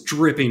 who was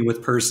dripping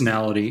with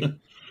personality.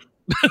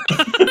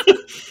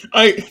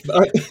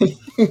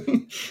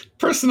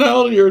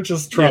 Personality or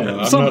just trauma?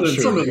 I'm not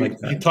sure. Something like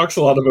that. He talks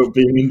a lot about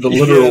being the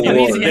literal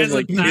lore. He has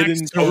like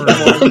hidden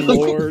Pokemon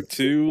lore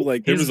too.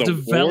 Like there was a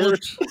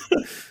developed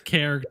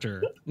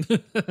character.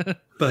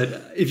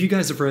 But if you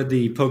guys have read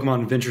the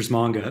Pokemon Adventures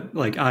manga,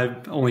 like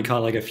I've only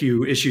caught like a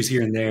few issues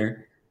here and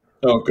there.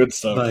 Oh, good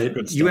stuff.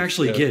 But you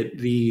actually get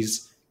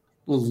these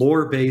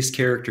lore-based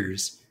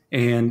characters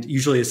and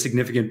usually a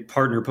significant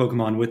partner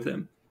Pokemon with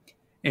them.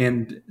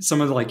 And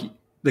some of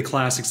the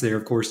classics there,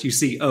 of course, you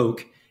see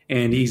Oak,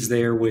 and he's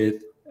there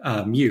with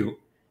Mew,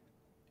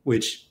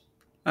 which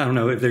I don't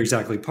know if they're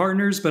exactly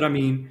partners, but I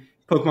mean,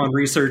 Pokemon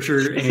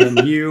researcher and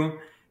Mew,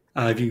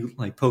 if you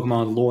like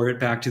Pokemon lore it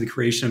back to the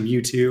creation of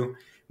Mewtwo,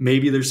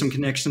 maybe there's some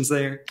connections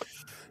there.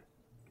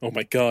 Oh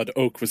my God,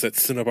 Oak was at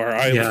Cinnabar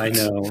Island. Yeah, I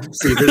know.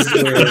 See, this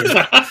is where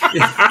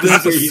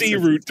there's a sea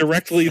route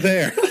directly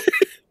there.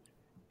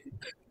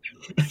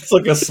 It's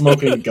like a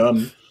smoking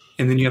gun.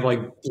 And then you have like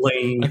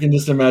Blaine. I can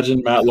just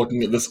imagine Matt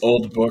looking at this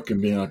old book and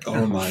being like,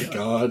 oh my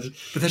God.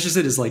 But that's just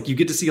it, is like you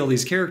get to see all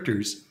these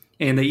characters,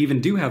 and they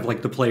even do have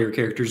like the player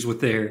characters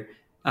with their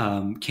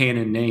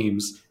canon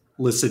names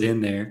listed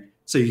in there.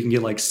 So you can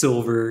get like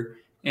Silver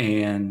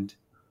and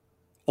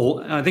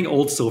I think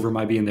Old Silver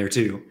might be in there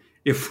too,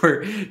 if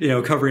we're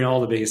covering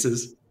all the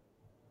bases.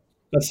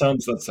 That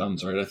sounds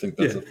right. I think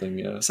that's a thing.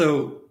 Yeah.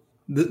 So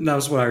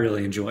that's what I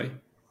really enjoy.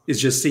 Is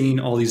just seeing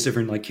all these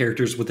different like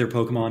characters with their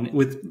Pokemon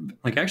with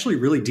like actually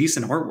really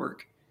decent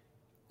artwork.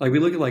 Like we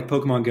look at like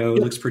Pokemon Go,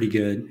 it looks pretty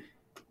good.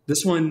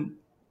 This one,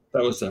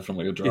 that was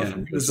definitely a draw. Yeah,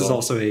 this is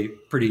also a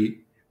pretty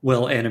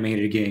well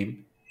animated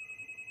game.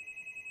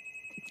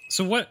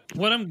 So what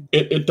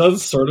it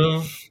does sort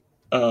of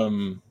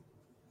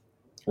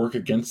work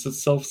against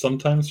itself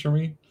sometimes for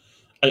me.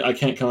 I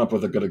can't come up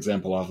with a good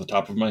example off the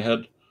top of my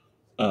head.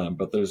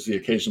 But there's the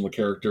occasional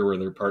character where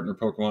their partner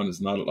Pokemon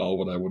is not at all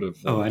what I would have.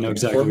 I know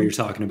exactly what you're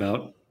talking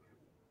about.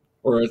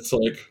 Or it's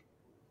like,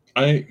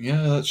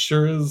 that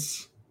sure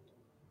is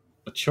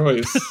a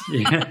choice.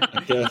 Yeah,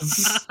 I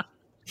guess.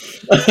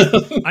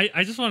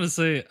 I just want to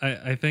say,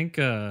 I think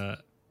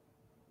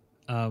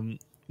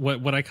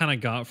what I kind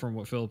of got from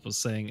what Philip was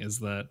saying is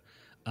that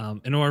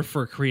in order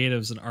for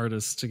creatives and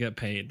artists to get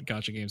paid,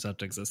 gacha games have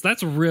to exist.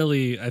 That's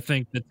really, I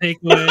think, the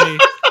takeaway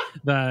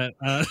that.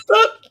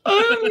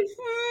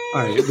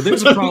 All right, but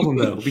there's a problem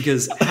though,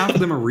 because half of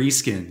them are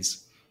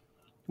reskins,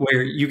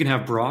 where you can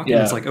have Brock,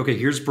 and it's like, okay,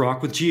 here's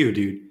Brock with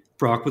Geodude,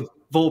 Brock with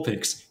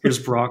Vulpix, here's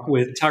Brock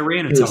with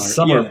Tyranitar. Here's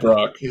Summer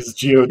Brock, his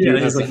Geodude.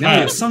 Yeah, it's like now we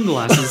have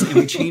sunglasses, and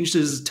we changed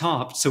his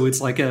top, so it's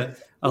like a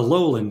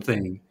Alolan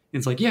thing. And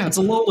it's like, yeah, it's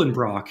a Alolan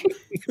Brock.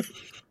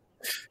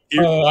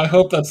 I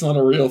hope that's not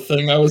a real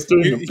thing. I was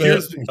doing a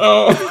bit.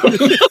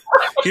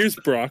 Here's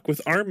Brock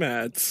with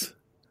Armads.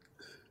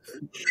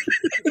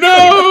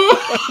 No.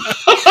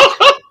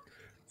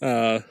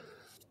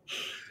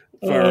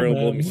 Fire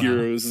Emblem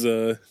Heroes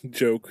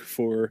joke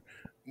for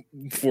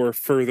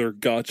further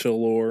gacha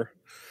lore.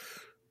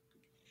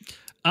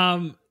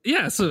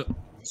 Yeah, so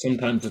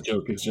sometimes the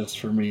joke is just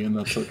for me, and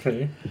that's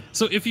okay.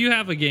 So if you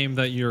have a game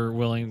that you're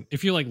willing,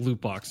 if you like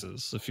loot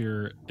boxes, if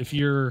you're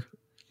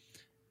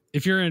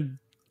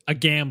a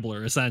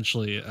gambler,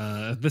 essentially,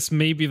 this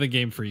may be the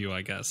game for you,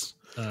 I guess.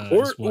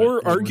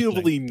 Or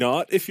arguably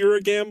not if you're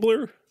a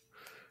gambler.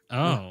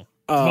 Oh.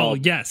 Well,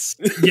 yes.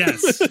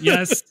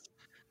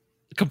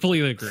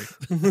 Completely agree.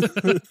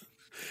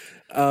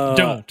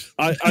 Don't.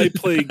 I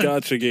play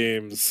gacha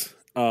games.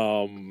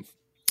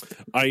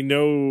 I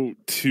know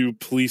to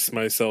police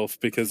myself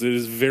because it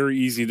is very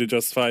easy to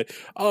justify.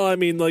 Oh, I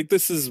mean, like,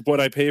 this is what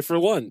I pay for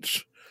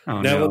lunch.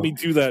 Let me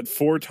do that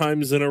 4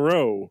 times in a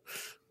row.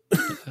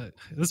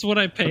 This is what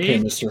I pay. Okay,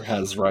 Mr.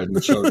 Has Riding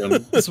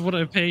Shogun. This is what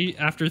I pay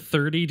after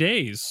 30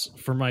 days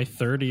for my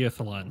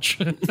 30th lunch.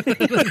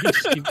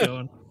 Just keep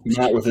going.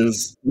 Matt with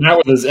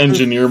his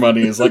engineer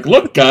money is like,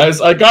 look, guys,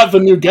 I got the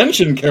new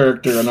Genshin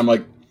character, and I'm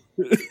like,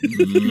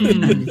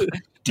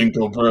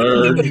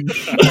 Dinkelberg.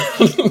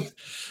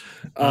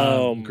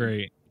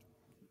 Great.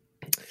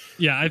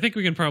 Yeah, I think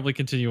we can probably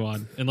continue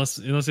on, unless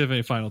you have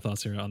any final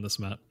thoughts here on this,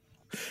 Matt.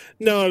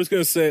 No, I was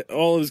going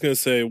to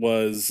say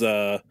was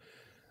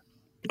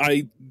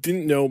I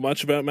didn't know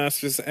much about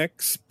Masters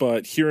X,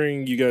 but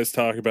hearing you guys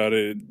talk about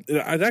it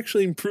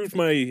actually improved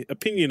my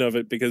opinion of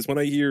it, because when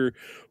I hear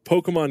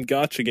Pokemon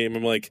Gacha game,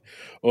 I'm like,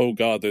 oh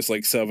god, there's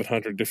like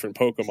 700 different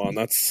Pokemon.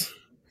 That's...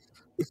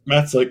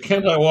 Matt's like,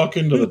 can't I walk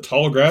into the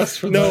tall grass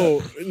for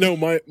that? No,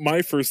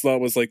 my first thought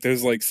was like,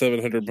 there's like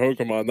 700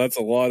 Pokemon. That's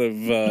a lot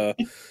of...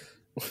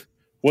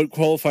 what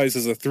qualifies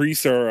as a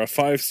 3-star or a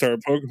 5-star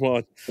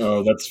Pokemon?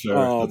 Oh, that's fair.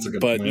 That's a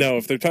good point. But no,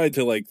 if they're tied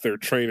to like their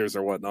trainers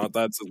or whatnot,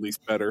 that's at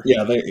least better.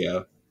 Yeah.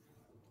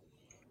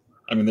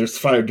 I mean, there's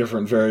 5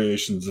 different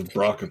variations of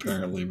Brock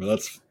apparently, but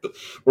that's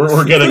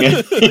we're getting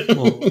it.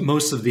 Well,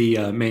 most of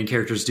the main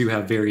characters do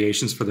have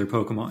variations for their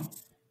Pokemon,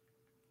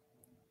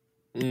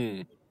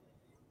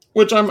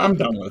 which I'm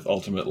done with.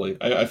 Ultimately,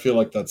 I feel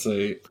like that's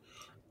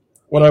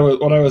what I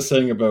was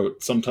saying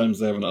about sometimes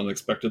they have an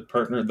unexpected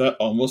partner, that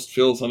almost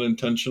feels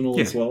unintentional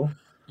as well.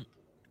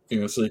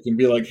 So you can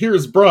be like,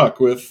 here's Brock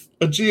with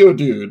a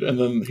Geodude, and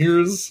then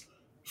here's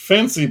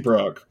Fancy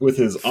Brock with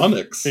his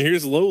Onix. And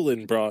here's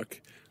Lowland Brock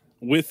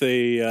with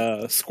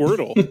a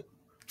Squirtle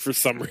for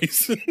some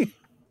reason.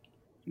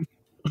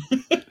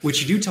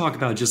 Which you do talk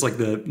about, just like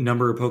the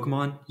number of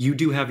Pokemon. You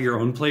do have your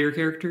own player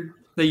character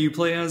that you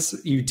play as.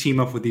 You team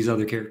up with these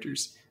other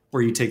characters,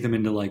 or you take them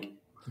into like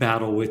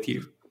battle with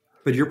you.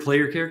 But your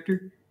player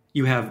character,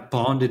 you have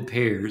bonded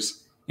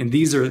pairs, and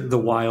these are the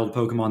wild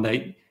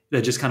Pokemon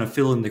that just kind of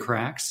fill in the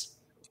cracks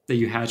that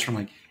you hatch from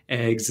like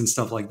eggs and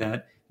stuff like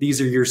that.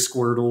 These are your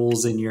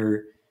Squirtles and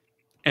your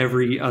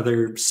every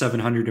other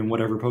 700 and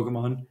whatever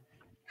Pokemon.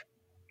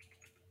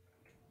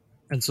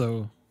 And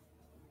so,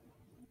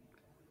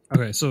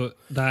 okay, so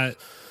that,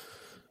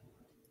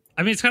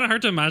 I mean, it's kind of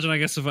hard to imagine, I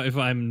guess, if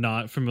I'm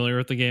not familiar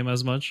with the game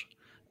as much.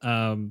 But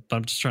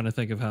I'm just trying to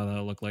think of how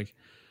that'll look like.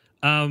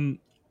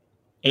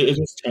 It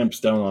just tamps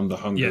down on the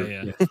hunger.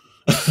 Yeah.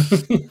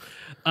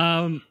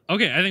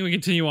 Okay, I think we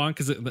continue on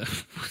because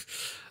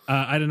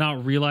I did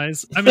not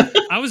realize. I mean,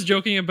 I was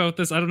joking about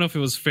this. I don't know if it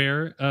was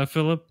fair,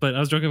 Philip, but I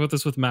was joking about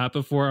this with Matt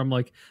before. I'm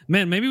like,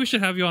 man, maybe we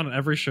should have you on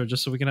every show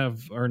just so we can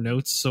have our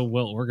notes so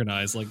well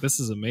organized. Like, this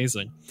is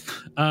amazing.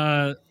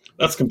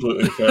 That's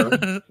completely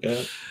fair.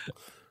 Yeah.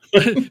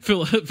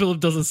 Philip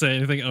doesn't say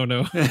anything. Oh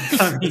no.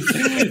 I mean,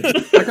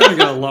 I kind of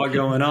got a lot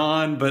going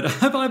on, but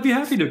I'd be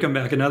happy to come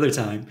back another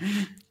time.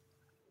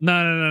 No.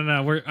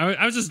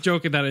 I was just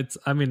joking that it's.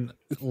 I mean,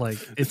 like,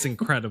 it's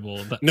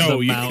incredible. The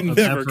amount of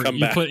effort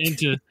you put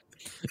into.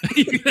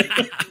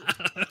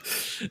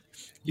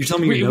 You're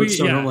telling me your notes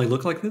don't normally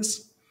look like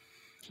this?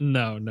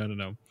 No.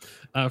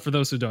 For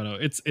those who don't know,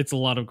 it's a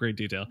lot of great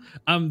detail.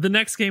 The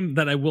next game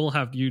that I will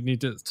have you need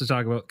to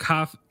talk about,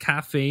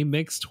 Cafe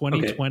Mix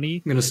 2020. Okay.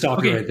 I'm going to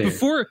stop you right there.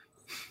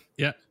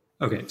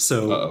 Okay,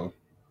 so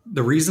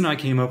the reason I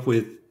came up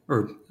with,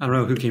 or I don't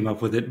know who came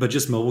up with it, but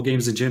just mobile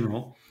games in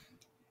general,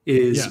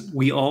 is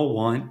we all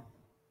want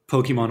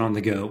Pokemon on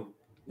the go.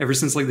 Ever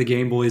since like the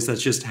Game Boys,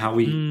 that's just how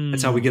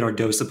that's how we get our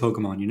dose of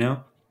Pokemon, you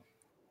know?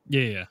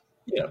 Yeah.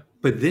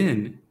 But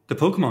then the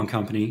Pokemon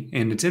Company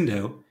and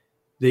Nintendo,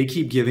 they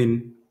keep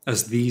giving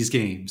us these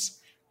games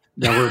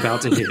that we're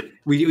about to hit.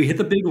 We hit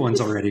the big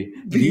ones already.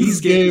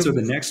 These games are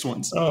the next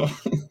ones. Oh.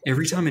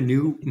 Every time a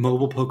new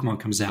mobile Pokemon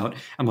comes out,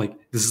 I'm like,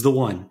 this is the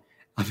one.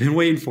 I've been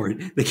waiting for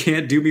it. They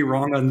can't do me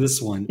wrong on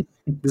this one.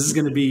 This is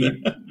going to be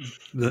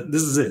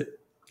this is it.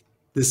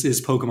 This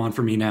is Pokemon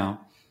for me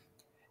now.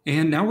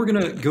 And now we're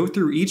going to go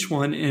through each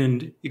one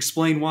and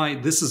explain why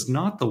this is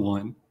not the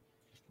one.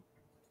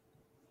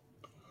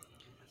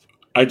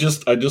 I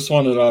just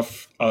wanted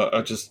off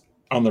just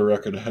on the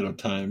record ahead of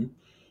time.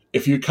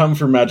 If you come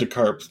for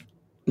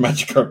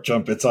Magikarp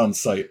Jump, it's on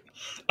site.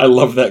 I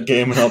love that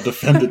game and I'll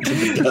defend it to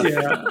the death.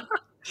 Yeah.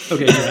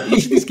 Okay, yeah.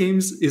 Each of these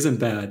games isn't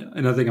bad.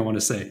 Another thing I want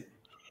to say.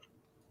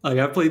 Like,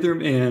 I've played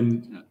them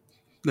and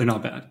they're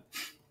not bad.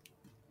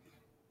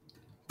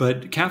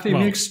 But Cafe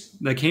Mix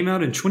that came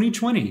out in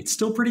 2020, it's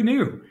still pretty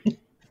new.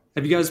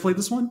 Have you guys played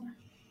this one?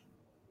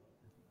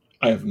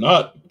 I have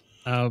not.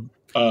 I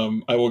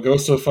will go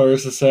so far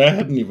as to say I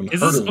hadn't even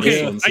heard of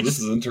this one, so this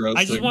is interesting.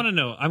 I just want to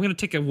know. I'm going to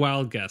take a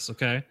wild guess,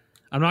 okay?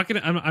 I'm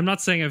not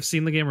saying I've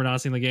seen the game or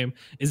not seen the game.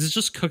 Is this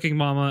just Cooking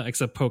Mama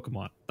except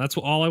Pokemon? That's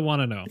all I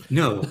want to know.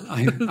 No,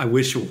 I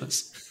wish it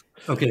was.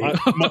 Okay.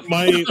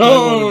 My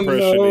one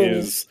impression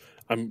is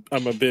I'm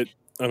a bit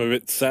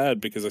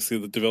sad because I see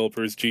the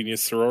developers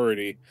Genius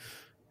Sorority,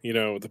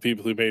 the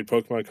people who made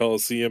Pokemon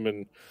Coliseum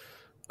and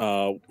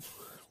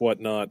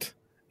whatnot,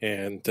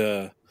 and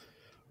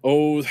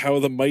how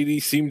the mighty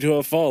seem to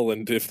have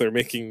fallen if they're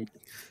making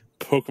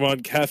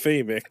Pokemon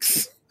Cafe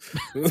Mix.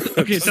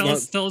 Okay, tell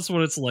us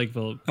what it's like,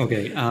 Philip.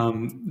 Okay,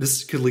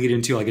 this could lead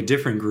into like a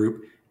different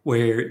group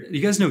where you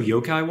guys know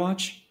Yokai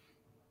Watch.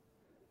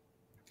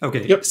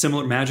 Okay, yep.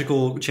 Similar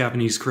magical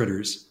Japanese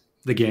critters,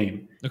 the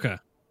game. Okay.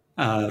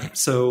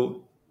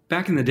 So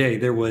back in the day,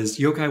 there was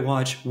Yokai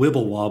Watch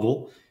Wibble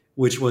Wobble,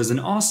 which was an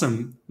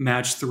awesome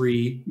match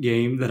 3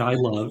 game that I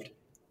loved.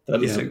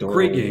 That is adorable.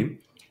 Great game.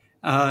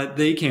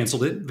 They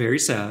canceled it. Very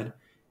sad.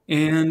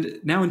 And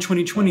now in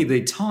 2020,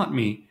 they taunt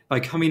me by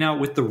coming out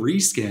with the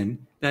reskin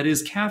that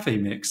is Cafe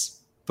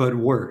Mix, but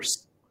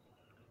worse.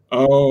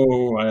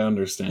 Oh, I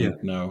understand. Yeah.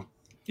 No.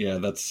 Yeah,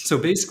 that's... So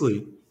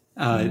basically,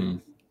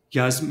 you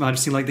guys might have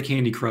seen like the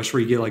Candy Crush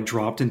where you get like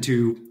dropped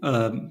into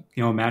a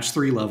match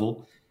 3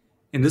 level.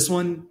 And this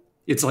one,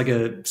 it's like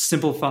a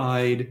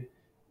simplified,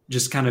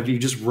 just kind of, you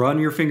just run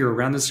your finger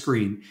around the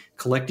screen,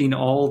 collecting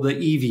all the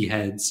Eevee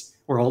heads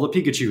or all the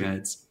Pikachu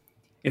heads.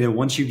 And then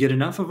once you get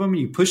enough of them,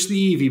 you push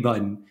the Eevee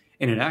button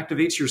and it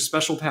activates your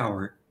special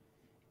power.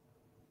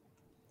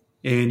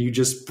 And you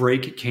just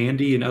break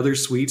candy and other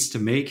sweets to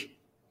make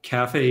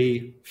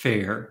Cafe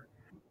fair.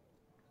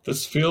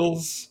 This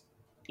feels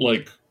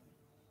like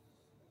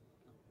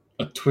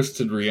a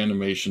twisted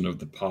reanimation of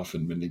the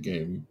Poffin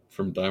minigame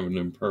from Diamond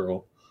and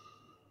Pearl.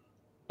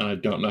 And I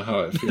don't know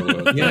how I feel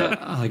about that.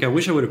 Yeah, like I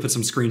wish I would have put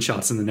some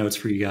screenshots in the notes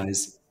for you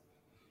guys.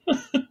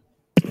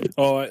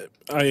 I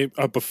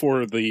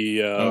before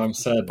the I'm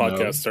sad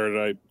podcast started,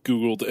 I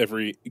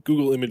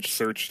Google image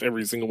searched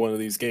every single one of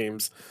these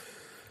games.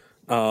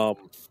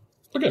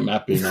 Look at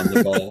Matt being on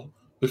the ball.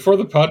 Before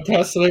the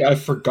podcast today, I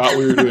forgot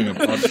we were doing a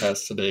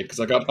podcast today because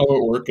I got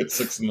home at work at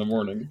 6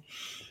 a.m.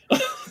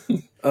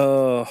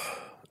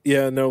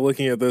 Yeah, no,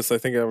 looking at this, I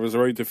think I was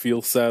right to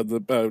feel sad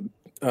about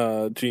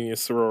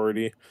Genius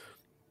Sorority.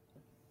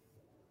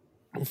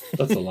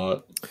 That's a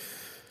lot.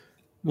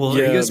 Well,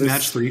 Yeah, are you guys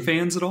match 3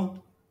 fans at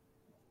all?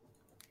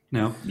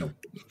 No? No.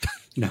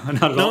 No,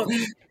 not at all.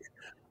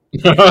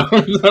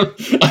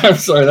 I'm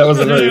sorry, that was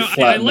a very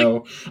flat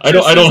no. I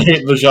don't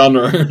hate the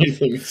genre or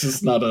anything. It's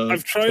just not a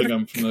I've tried thing a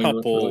I'm familiar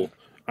couple. with. Really.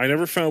 I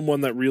never found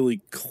one that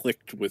really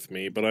clicked with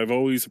me, but I've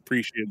always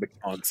appreciated the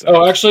concept.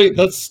 Oh, actually,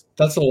 that's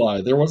a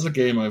lie. There was a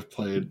game I've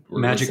played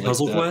where Magic it was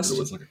Puzzle like Quest? It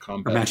was like a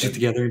combat Or Magic game.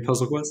 the Gathering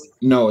Puzzle Quest?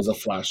 No, it was a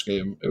Flash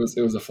game. It was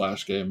a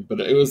Flash game, but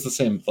it was the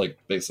same like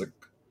basic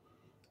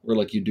where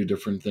like you do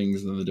different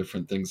things and then the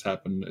different things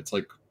happen. It's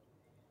like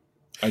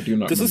I do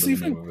not. Does this remember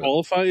the even name of it.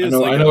 qualify as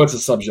I know it's a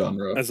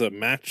subgenre. as a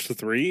match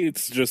 3?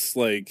 It's just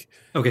like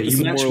Okay, this you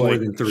is match more more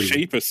like than 3.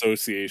 shape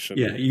association.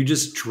 Yeah, you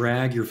just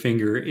drag your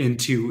finger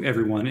into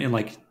everyone and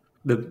like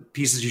the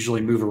pieces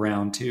usually move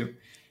around too.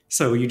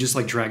 So you just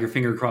like drag your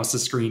finger across the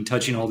screen,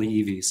 touching all the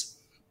EVs.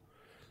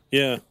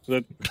 Yeah,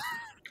 that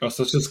Oh,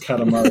 so it's just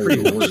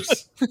Katamari or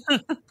worse.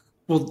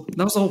 Well,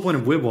 that was the whole point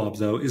of Wibwob,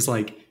 though, is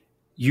like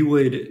you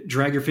would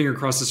drag your finger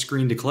across the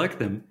screen to collect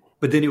them,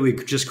 but then it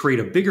would just create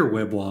a bigger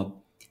Wibwob.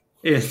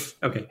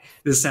 Okay,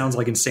 this sounds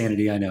like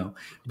insanity, I know,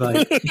 but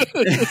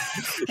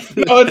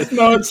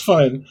no, it's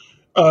fine.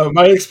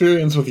 My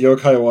experience with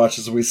Yokai Watch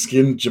is we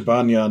skinned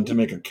Jibanyan to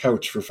make a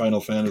couch for Final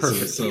Fantasy.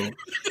 Perfect. So,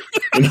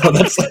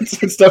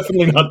 it's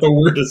definitely not the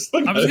weirdest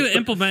thing. I'm just going to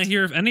implement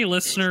here. If any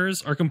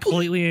listeners are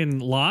completely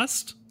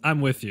lost, I'm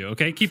with you.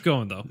 Okay, keep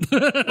going though.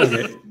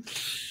 Okay.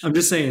 I'm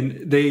just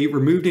saying they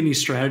removed any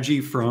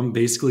strategy from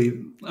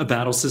basically a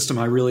battle system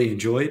I really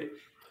enjoyed,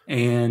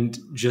 and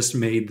just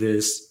made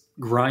this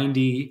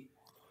grindy.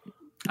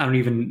 I don't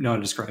even know how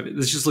to describe it.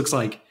 This just looks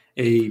like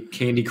a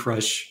Candy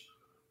Crush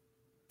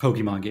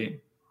Pokemon game.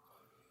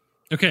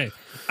 Okay,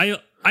 I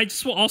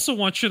just also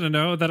want you to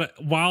know that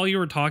while you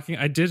were talking,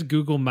 I did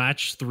Google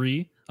Match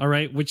 3. All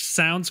right, which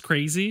sounds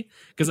crazy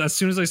because as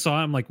soon as I saw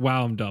it, I'm like,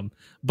 wow, I'm dumb.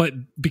 But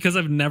because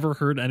I've never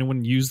heard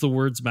anyone use the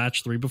words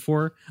Match 3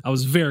 before, I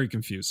was very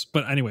confused.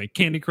 But anyway,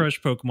 Candy Crush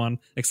Pokemon,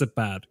 except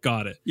bad.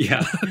 Got it.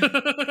 Yeah.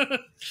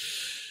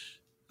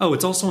 Oh,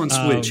 it's also on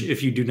Switch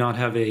if you do not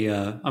have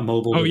a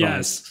mobile device.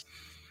 Yes.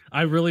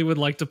 I really would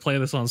like to play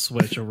this on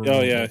Switch over Oh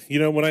mobile. yeah,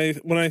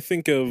 when I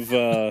think of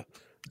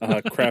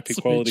crappy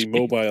quality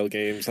mobile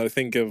games, I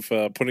think of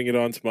putting it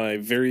onto my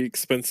very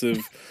expensive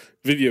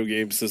video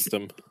game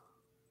system.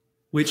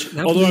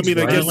 Although I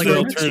guess the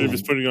alternative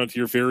is putting it onto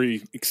your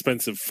very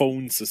expensive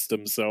phone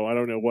system, so I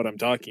don't know what I'm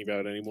talking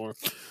about anymore.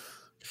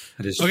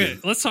 Okay,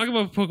 let's talk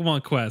about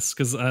Pokemon Quest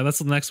because that's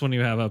the next one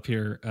you have up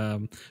here.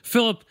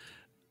 Philip,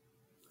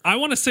 I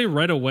want to say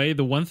right away,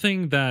 the one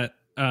thing that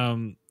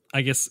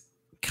I guess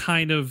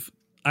kind of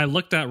I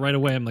looked at right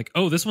away, I'm like,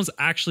 oh, this one's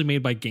actually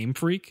made by Game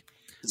Freak,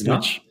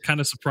 which kind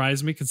of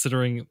surprised me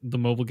considering the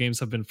mobile games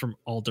have been from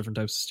all different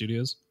types of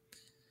studios.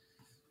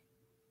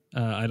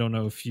 I don't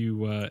know if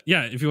you,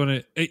 if you want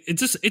to,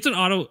 it's an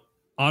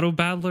auto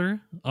battler.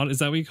 Is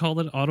that what you call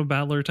it? Auto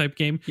battler type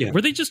game? Yeah.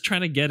 Were they just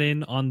trying to get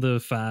in on the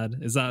fad?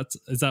 Is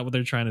that what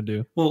they're trying to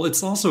do? Well,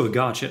 it's also a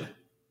gacha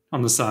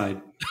on the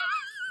side.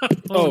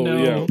 Oh no.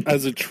 Yeah,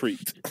 as a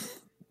treat.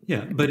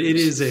 Yeah, but it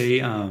is a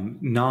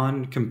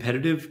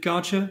non-competitive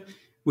gacha,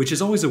 which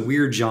is always a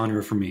weird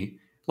genre for me,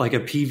 like a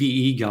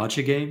PvE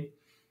gacha game.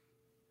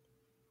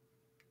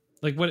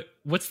 Like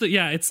what's the?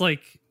 Yeah, it's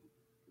like.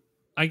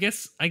 I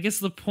guess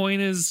the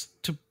point is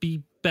to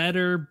be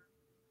better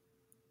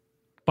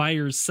by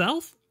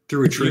yourself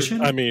through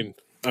attrition. I mean,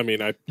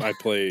 I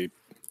play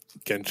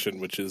Genshin,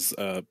 which is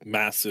a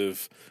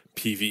massive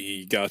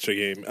PvE gacha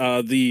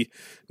game. The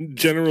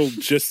general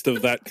gist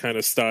of that kind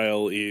of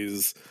style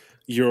is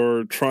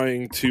you're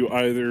trying to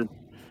either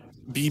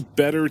be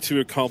better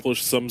to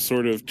accomplish some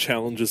sort of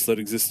challenges that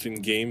exist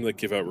in game that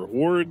give out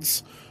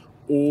rewards,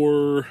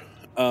 or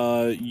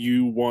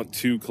you want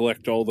to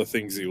collect all the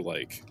things you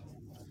like.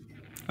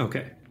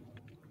 Okay.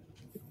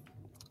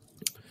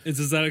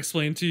 Does that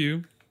explain to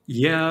you?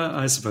 Yeah,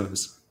 I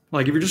suppose.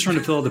 Like, if you're just trying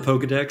to fill out the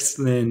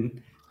Pokedex,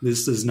 then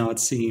this does not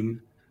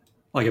seem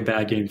like a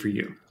bad game for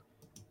you.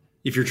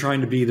 If you're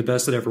trying to be the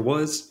best that ever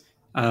was,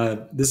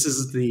 this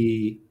is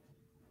the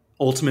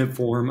ultimate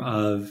form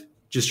of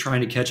just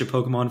trying to catch a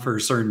Pokemon for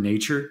a certain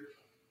nature,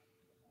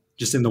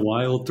 just in the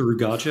wild through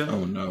gacha.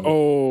 Oh no!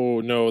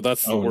 Oh no!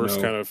 That's the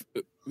worst kind of.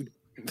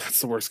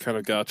 That's the worst kind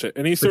of gacha.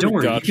 Any sort don't of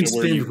worry, gacha you can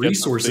spend where you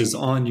resources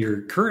on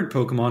your current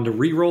Pokemon to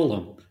re-roll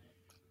them.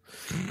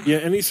 Yeah,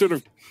 any sort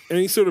of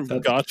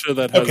gacha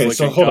that has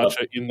a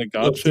gacha in the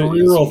gacha.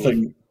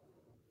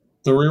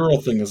 The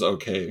reroll thing is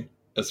okay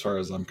as far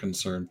as I'm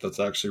concerned. That's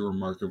actually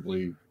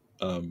remarkably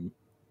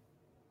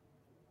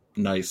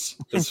nice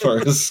as far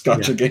as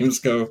gacha games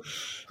go.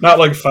 Not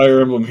like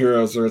Fire Emblem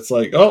Heroes where it's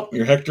like, oh,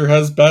 your Hector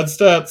has bad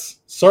stats.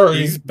 Sorry,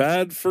 he's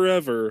bad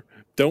forever.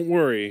 Don't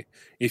worry.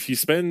 If you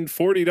spend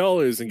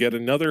 $40 and get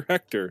another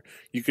Hector,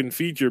 you can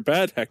feed your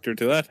bad Hector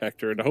to that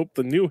Hector and hope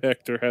the new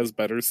Hector has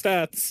better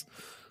stats.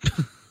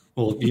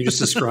 Well, you just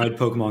described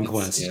Pokemon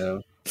Quest. Yeah.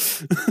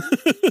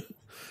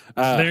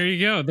 There you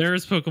go.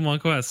 There's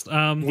Pokemon Quest.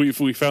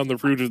 We found the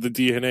root of the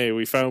DNA.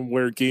 We found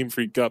where Game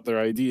Freak got their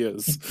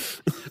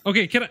ideas.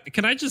 Okay,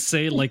 can I just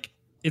say, like,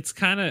 it's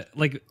kind of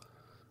like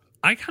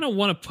I kind of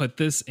want to put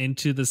this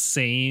into the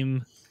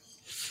same,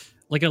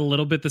 like a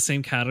little bit the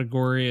same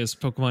category as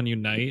Pokemon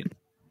Unite.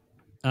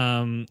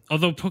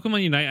 Although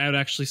Pokemon Unite, I would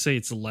actually say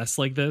it's less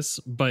like this,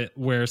 but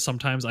where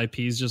sometimes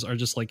IPs are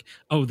just like,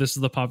 oh, this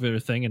is the popular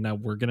thing, and now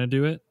we're gonna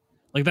do it.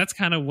 Like that's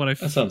kind of what I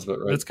feel. That sounds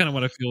about right. That's kind of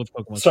what I feel with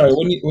Pokemon. Sorry,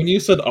 when you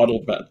said auto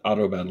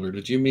battler,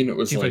 did you mean it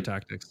was like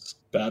tactics?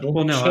 Battle?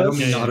 Well, no, I don't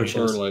mean auto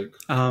chess. Or like,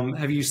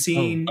 have you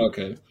seen? Oh,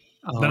 okay.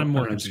 Then I'm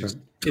more confused.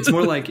 It's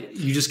more like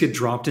you just get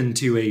dropped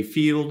into a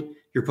field.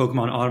 Your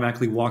Pokemon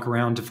automatically walk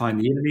around to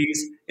find the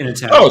enemies and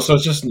attack. Oh, so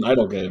it's just an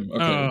idle game.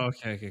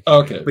 Okay.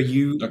 Oh, okay. But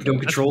you don't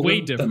control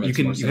them.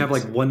 Different. You have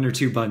like one or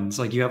two buttons.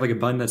 Like you have like a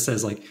button that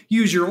says like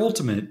use your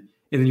ultimate,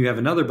 and then you have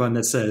another button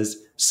that says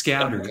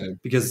scatter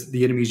because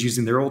the enemy is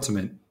using their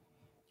ultimate,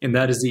 and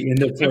that is the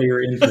end of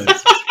player input.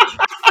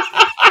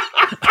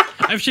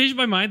 I've changed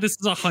my mind. This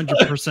is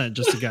 100%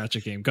 just a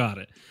gacha game. Got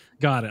it.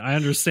 I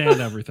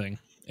understand everything.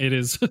 It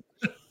is.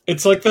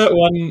 It's like that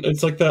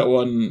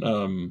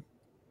one.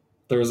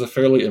 There was a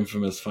fairly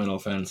infamous Final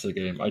Fantasy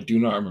game. I do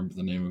not remember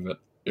the name of it.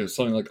 It was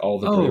something like All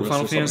the Bravest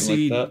Final or something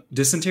Fantasy like that.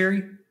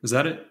 Dysentery? Was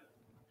that it?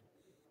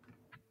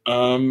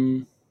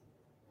 No,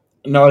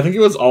 I think it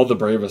was All the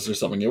Bravest or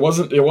something. It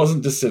wasn't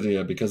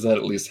Dissidia because that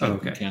at least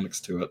had mechanics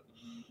to it.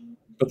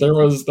 But there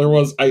was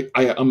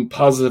I'm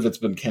positive it's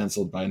been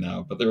canceled by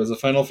now, but there was a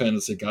Final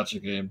Fantasy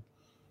gacha game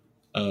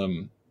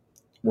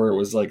where it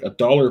was like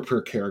 $1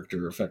 per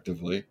character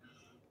effectively.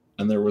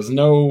 And there was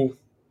no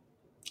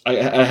I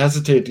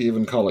hesitate to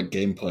even call it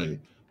gameplay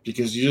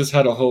because you just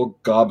had a whole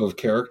gob of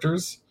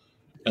characters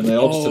and they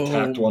all just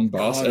attacked one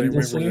boss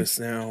endlessly. I remember this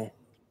now.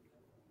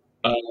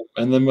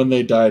 And then when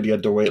they died, you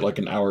had to wait like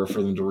an hour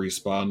for them to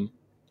respawn.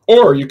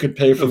 Or you could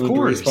pay for them to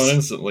respawn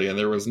instantly, and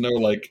there was no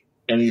like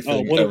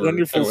anything. Oh, what a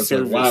wonderful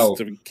service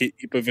to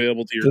keep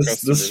available to your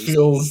customers.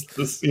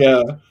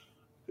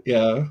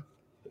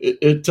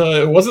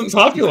 It wasn't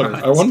popular.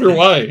 I wonder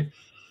why.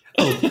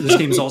 Oh, this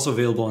game is also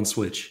available on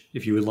Switch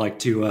if you would like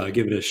to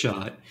give it a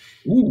shot.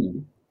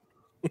 Ooh.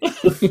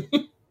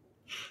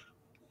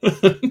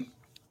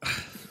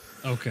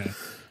 Okay.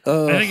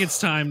 I think it's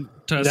time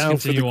to now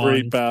continue for the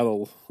great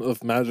battle of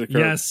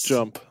Magikarp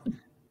Jump.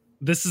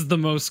 This is the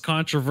most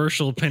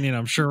controversial opinion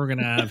I'm sure we're going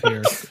to have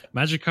here.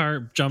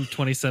 Magikarp Jump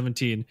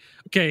 2017.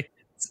 Okay.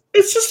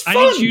 It's just fun.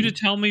 I need you to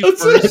tell me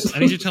first. I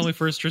need you to tell me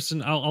first,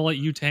 Tristan. I'll let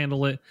you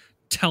handle it.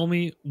 Tell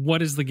me,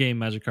 what is the game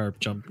Magikarp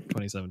Jump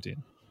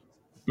 2017?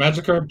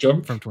 Magikarp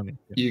Jump from 20.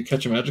 You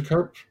catch a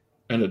Magikarp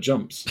and it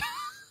jumps.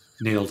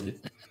 Nailed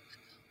it.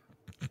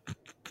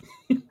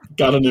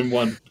 Got it in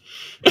one.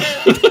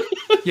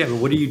 Yeah, but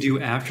what do you do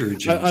after it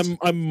jumps?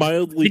 I'm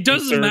mildly. It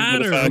doesn't concerned with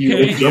matter, the fact okay?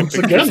 that It jumps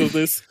the pictures again. Of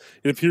this,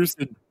 it appears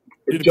that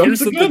jumps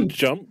the again.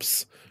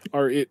 jumps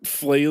are it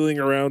flailing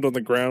around on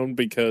the ground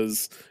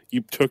because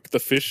you took the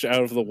fish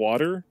out of the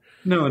water.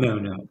 No.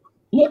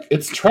 Look,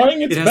 it's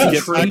trying its It has best. a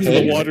Get back to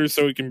training. the water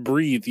so it can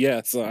breathe.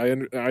 Yes, I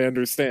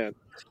understand.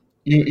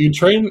 You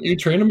train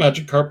a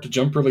Magikarp to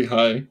jump really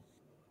high,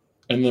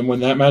 and then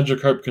when that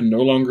Magikarp can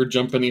no longer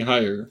jump any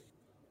higher,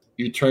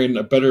 you train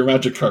a better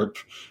Magikarp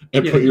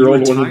and Yeah, put your you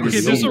old one in retire the Okay,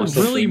 there's sea or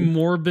a really something.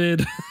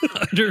 morbid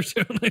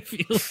undertone I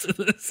feel to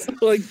this.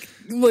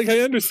 Like I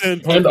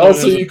understand. And Pokemon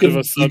also has a you bit of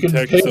a can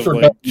subtext pay of for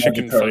like better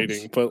chicken Magikarps.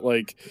 fighting, but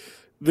like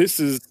this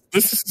is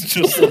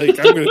just like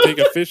I'm going to take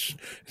a fish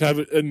and have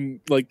it and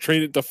like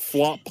train it to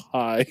flop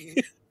high.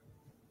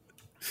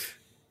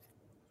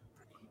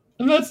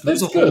 And that's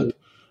There's a good.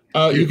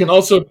 You can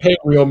also pay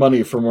real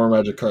money for more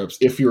Magikarps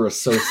if you're a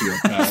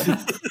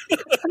sociopath.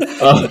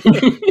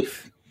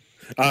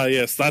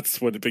 Yes, that's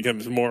when it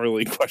becomes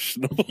morally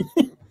questionable.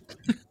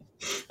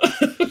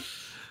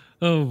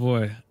 Oh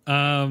boy.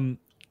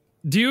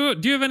 Do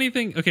you have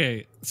anything?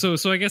 Okay, so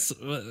I guess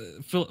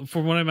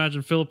from what I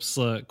imagine, Philip's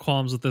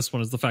qualms with this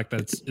one is the fact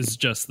that it's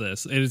just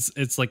this.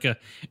 It's like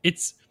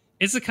it's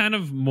a kind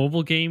of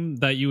mobile game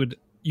that you'd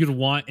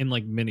want in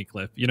like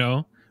Miniclip, you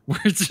know, where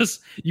it's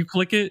just you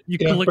click it,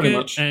 pretty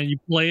much. and you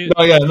play it.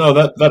 No,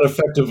 that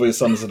effectively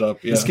sums it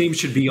up. Yeah, This game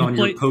should be on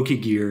play- your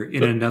Pokegear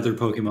in another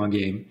Pokemon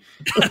game.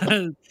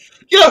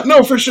 yeah,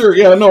 no, for sure.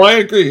 Yeah, no, I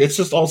agree. It's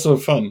just also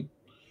fun.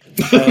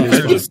 Fair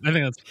enough. I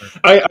think that's fair.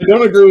 I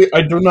don't agree.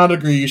 I do not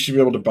agree. You should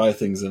be able to buy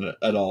things in it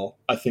at all.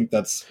 I think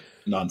that's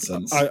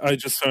nonsense. I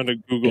just found a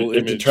Google it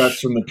image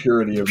detracts from the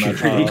purity of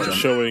Magikarp.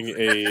 showing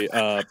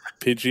a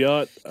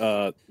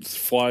Pidgeot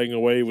flying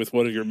away with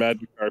one of your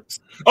Magikarps.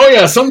 Oh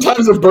yeah,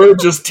 sometimes a bird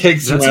just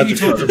takes your That's what you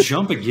told him to Magikarp.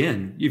 jump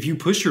again. If you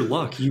push your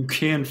luck, you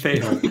can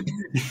fail.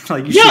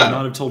 Like you Yeah. should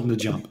not have told him to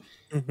jump.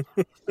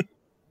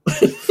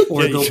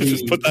 Or Yeah, you they'll should be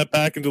just put that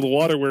back into the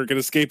water where it can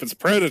escape its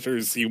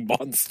predators, you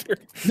monster.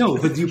 no,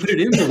 but you put it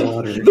in the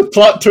water. The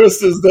plot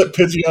twist is that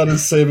Pidgeot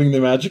is saving the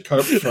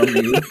Magikarp from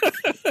you.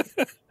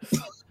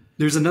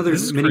 There's another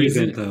This is mini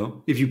crazy. event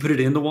though. If you put it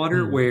in the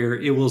water, where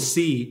it will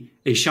see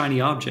a shiny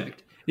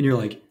object, and you're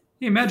like,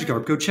 "Hey,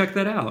 Magikarp, go check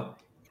that out."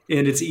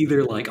 And it's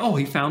either like, "Oh,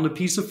 he found a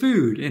piece of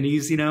food, and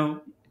he's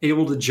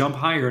able to jump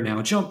higher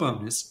now, jump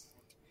bonus."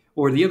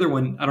 Or the other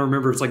one, I don't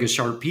remember. It's like a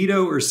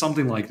Sharpedo or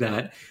something like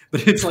that,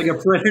 but it's like a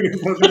predator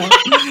Pokemon,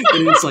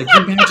 and it's like hey,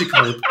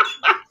 Magikarp,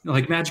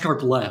 like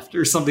Magikarp left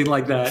or something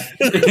like that,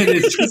 and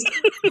it's just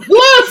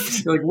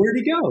What? you're like, where'd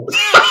he go?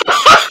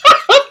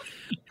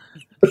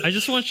 I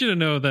just want you to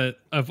know that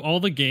of all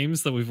the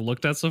games that we've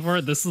looked at so far,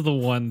 this is the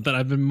one that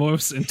I've been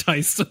most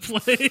enticed to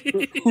play. See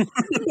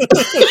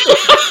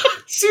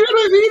what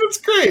I mean? It's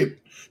great.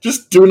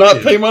 Just do not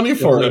Yeah, pay money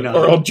for definitely it, not.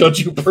 or I'll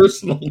judge you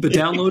personally. But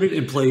download it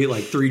and play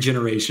like 3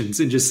 generations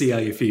and just see how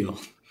you feel.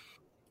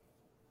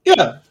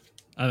 Yeah,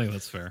 I think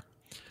that's fair.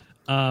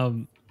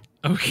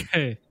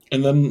 Okay.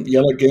 and then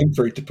yell at Game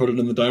Freak to put it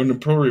in the Diamond and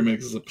Pearl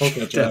remakes as a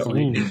Pokemon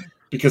Definitely. Ooh.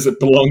 because it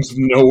belongs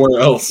nowhere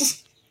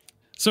else.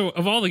 So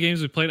of all the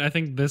games we played, I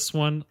think this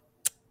one,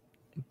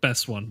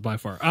 best one by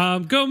far.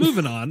 Go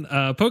moving on.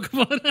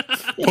 Pokemon.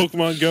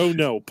 Pokemon Go,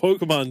 no.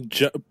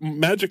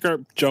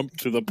 Magikarp jump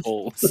to the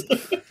polls.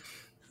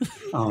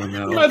 Oh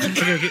no.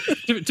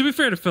 Okay. To be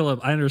fair to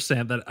Philip, I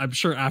understand that. I'm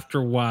sure after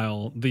a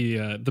while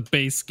the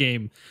base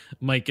game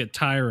might get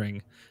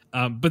tiring.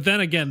 But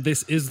then again,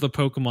 this is the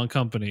Pokemon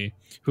Company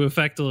who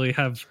effectively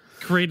have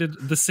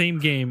created the same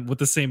game with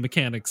the same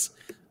mechanics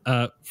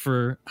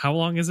for how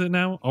long is it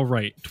now? All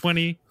right,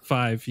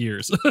 25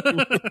 years.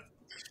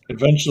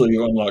 Eventually,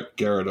 you unlock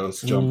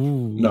Gyarados jump.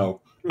 Ooh.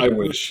 No, I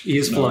wish. He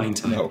is No, flying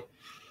type. No.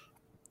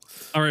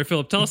 All right,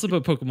 Philip, tell us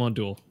about Pokemon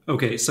Duel.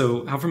 Okay,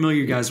 so how familiar are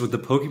you guys with the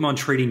Pokemon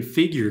trading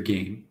figure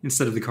game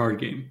instead of the card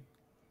game?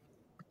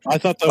 I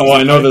thought that Oh, was a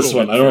I know typo this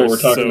one. at I know what we're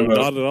first, talking so about.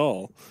 Not at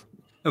all.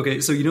 Okay,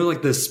 so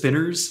like the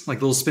spinners,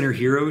 like little spinner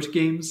hero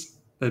games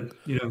that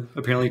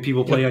apparently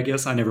people play. I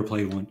guess I never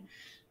played one.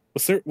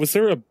 Was there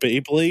a I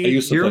Beyblade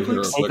used to play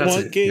HeroClix? HeroClix. That's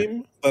Pokemon it,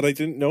 game that I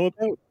didn't know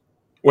about?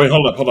 Wait,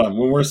 hold on.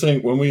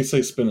 When we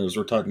say spinners,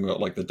 we're talking about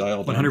like the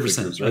dial 100%.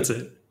 figures, right? That's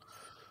it.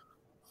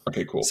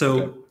 Okay, cool.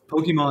 So Okay.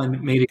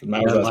 Pokemon made it Now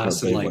I was that asking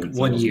lasted about like Beyblades, I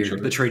 1 wasn't year, sure.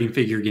 the trading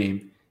figure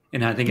game,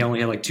 and I think I only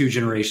had like 2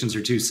 generations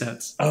or 2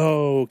 sets.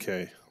 Oh,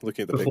 okay.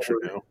 Looking at the Before- picture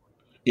now.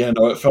 Yeah,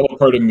 no, it fell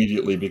apart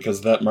immediately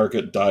because that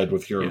market died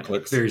with Yeah,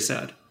 HeroClix. very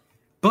sad.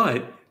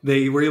 But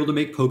they were able to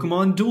make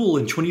Pokemon Duel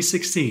in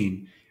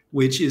 2016,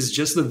 which is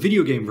just the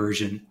video game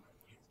version,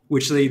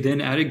 which they then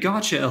added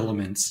gotcha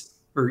elements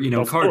or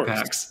Of card course.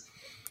 packs.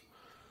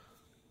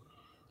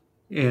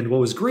 And what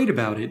was great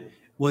about it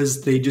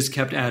was they just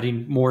kept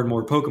adding more and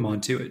more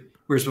Pokemon to it.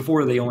 Whereas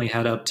before they only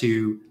had up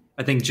to,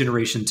 I think,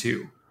 Generation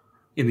 2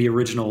 in the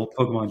original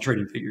Pokemon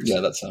trading figures.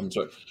 Yeah, that sounds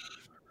right.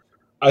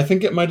 I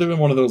think it might have been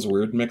one of those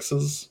weird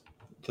mixes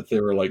that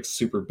they were like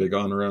super big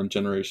on around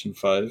Generation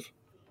 5.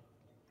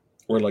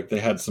 Where like they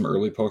had some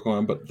early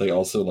Pokemon, but they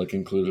also like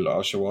included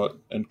Oshawott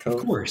and Co.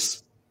 Of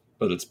course.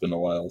 but it's been a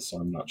while, so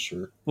I'm not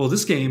sure. Well,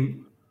 this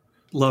game,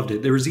 loved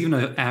it. There was even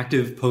an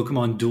active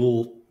Pokemon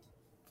Duel,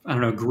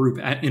 group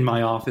in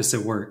my office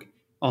at work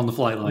on the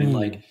flight line.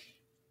 Like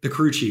the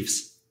crew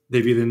chiefs,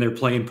 they'd be in there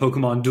playing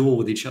Pokemon Duel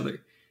with each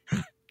other.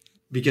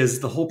 Because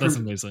the whole that's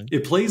amazing.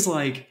 It plays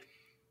like,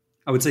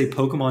 I would say,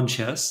 Pokemon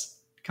chess,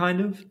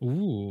 kind of.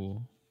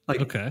 Ooh.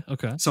 Like, okay.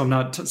 So I'm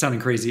not sounding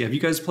crazy. Have you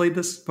guys played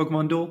this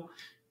Pokemon Duel?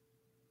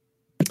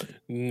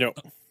 No.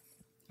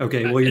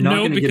 Okay, well, you're not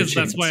going to get a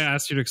chance. That's why I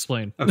asked you to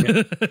explain.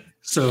 Okay.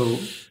 So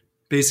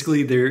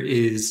basically there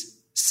is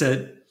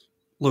set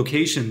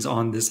locations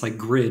on this like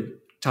grid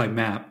type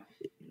map,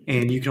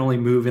 and you can only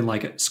move in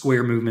like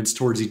square movements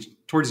towards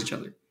each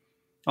other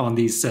on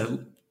these set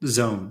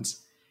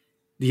zones.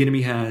 The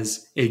enemy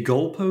has a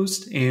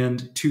goalpost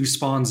and 2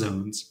 spawn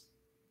zones.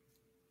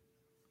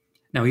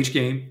 Now each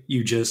game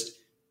you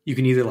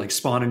can either like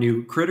spawn a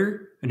new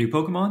critter, a new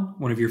Pokemon,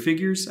 one of your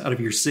figures out of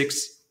your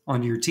 6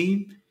 on your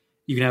team.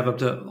 You can have up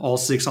to all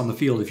 6 on the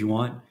field if you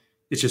want.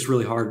 It's just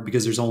really hard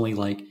because there's only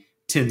like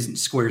 10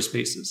 square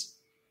spaces.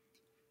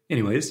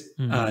 Anyways,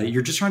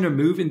 you're just trying to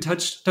move and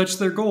touch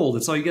their goal.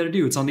 That's all you got to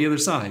do. It's on the other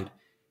side.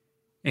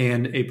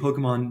 And a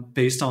Pokemon,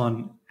 based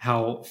on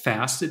how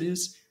fast it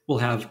is, will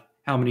have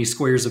how many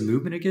squares of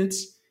movement it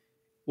gets,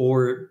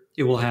 or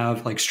it will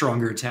have like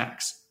stronger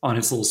attacks on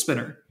its little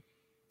spinner.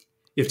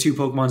 If 2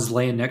 Pokemons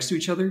land next to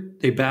each other,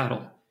 they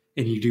battle,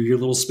 and you do your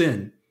little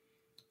spin.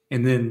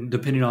 And then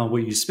depending on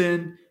what you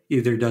spin,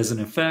 either does an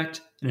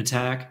effect, an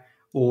attack,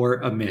 or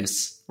a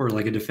miss, or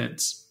like a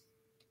defense.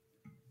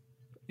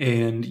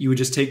 And you would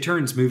just take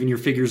turns moving your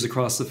figures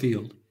across the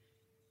field.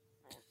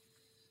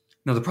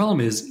 Now the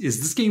problem is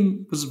this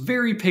game was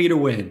very pay to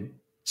win.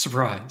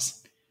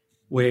 Surprise.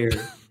 Where...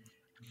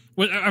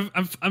 Well,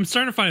 I'm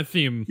starting to find a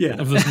theme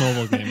of this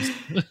mobile games.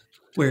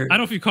 Where I don't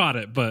know if you caught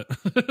it, but...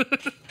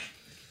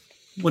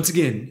 Once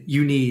again,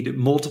 you need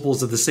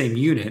multiples of the same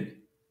unit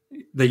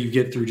that you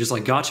get through just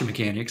like gacha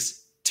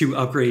mechanics to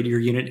upgrade your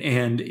unit,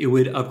 and it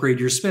would upgrade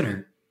your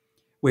spinner,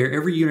 where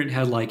every unit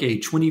had like a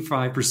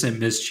 25%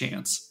 miss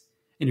chance.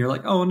 And you're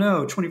like, oh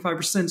no,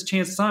 25%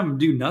 chance I'm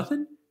do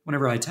nothing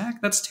whenever I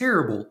attack? That's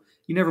terrible.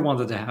 You never want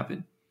that to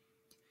happen.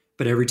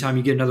 But every time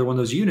you get another one of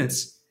those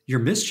units, your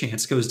miss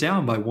chance goes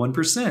down by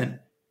 1%.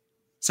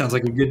 Sounds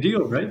like a good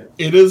deal, right?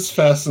 It is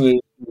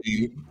fascinating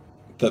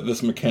that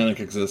this mechanic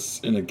exists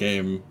in a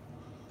game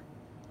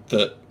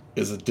that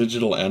is a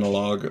digital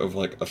analog of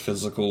like a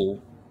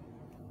physical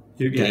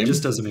game. It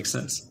just doesn't make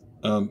sense.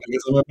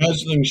 Because I'm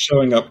imagining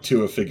showing up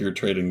to a figure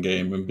trading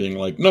game and being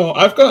like, no,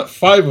 I've got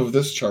 5 of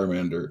this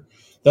Charmander.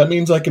 That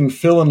means I can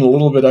fill in a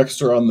little bit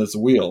extra on this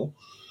wheel.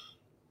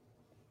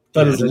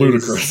 That is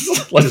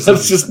ludicrous. Like,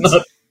 that's just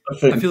not a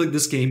thing. I feel like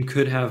this game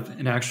could have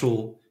an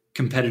actual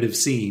competitive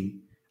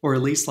scene, or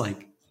at least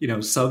like,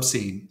 sub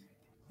scene,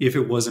 if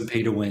it wasn't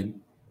pay to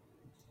win.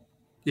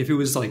 If it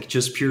was like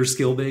just pure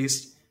skill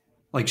based,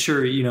 like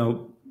sure, you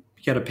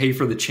got to pay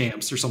for the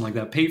champs or something like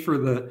that. Pay for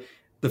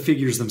the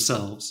figures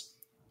themselves.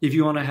 If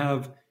you want to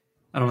have,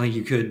 I don't think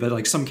you could, but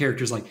like some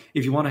characters, like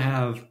if you want to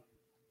have,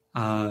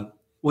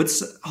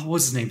 what's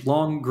his name?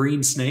 Long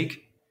green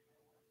snake.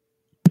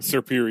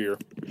 Superior.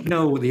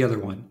 No, the other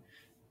one.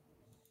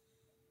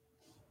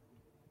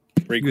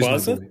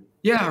 Rayquaza?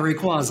 Yeah,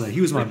 Rayquaza.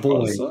 He was my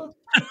boy.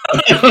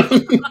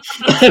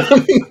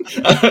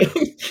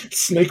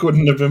 Snake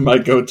wouldn't have been my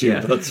go-to,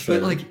 but that's fair.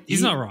 But like,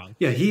 he's not wrong.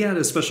 Yeah, he had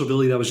a special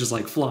ability that was just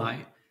like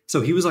fly.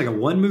 So he was like a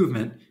 1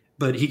 movement,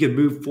 but he could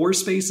move 4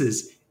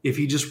 spaces if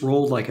he just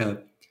rolled like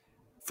a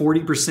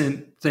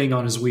 40% thing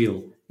on his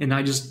wheel. And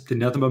I just did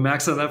nothing but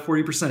max out that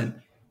 40%.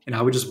 And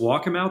I would just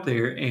walk him out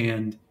there,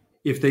 and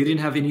if they didn't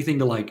have anything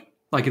to like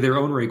their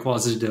own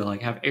Rayquaza to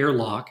like have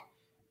airlock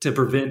to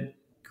prevent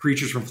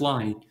creatures from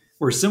flying,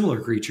 or a similar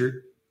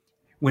creature,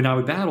 when I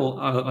would battle,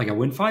 I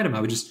wouldn't fight him.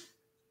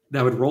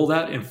 That would roll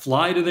that and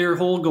fly to their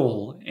whole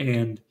goal.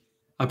 And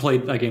I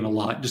played that game a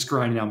lot, just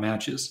grinding out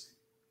matches.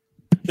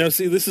 Now,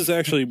 see, this is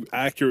actually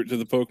accurate to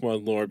the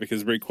Pokemon lore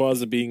because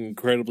Rayquaza being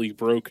incredibly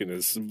broken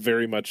is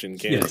very much in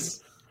canon.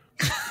 Yes.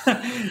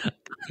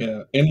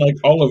 Yeah, in like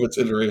all of its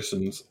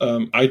iterations.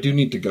 I do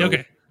need to go.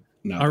 Okay.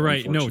 Now, all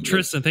right. No,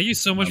 Tristan, thank you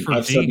so much for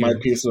I've being said my here.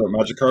 piece about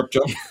Magikarp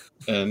jump,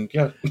 and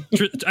yeah,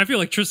 I feel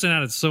like Tristan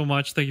added so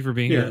much. Thank you for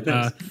being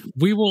here.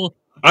 We will.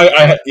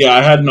 I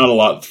had not a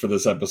lot for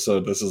this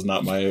episode. This is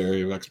not my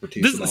area of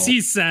expertise. At all.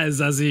 He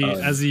says as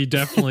he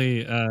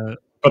definitely.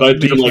 But I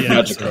do like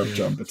Magikarp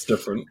jump. It's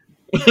different.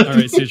 All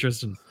right, see you,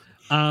 Tristan.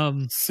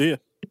 See ya.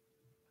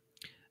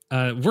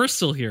 We're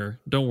still here.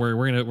 Don't worry.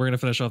 We're gonna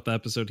finish off the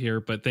episode here.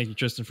 But thank you,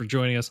 Tristan, for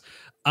joining us.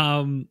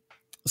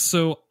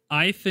 So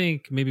I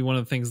think maybe one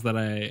of the things that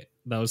I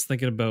was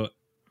thinking about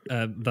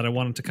that I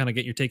wanted to kind of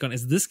get your take on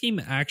is this game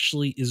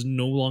actually is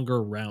no longer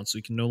around, so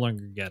you can no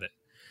longer get it.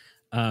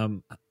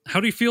 How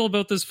do you feel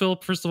about this,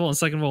 Philip? First of all, and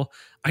second of all,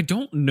 I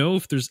don't know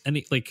if there's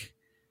any like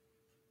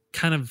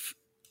kind of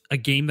a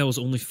game that was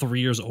only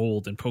 3 years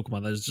old in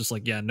Pokemon that is just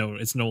like, yeah, no,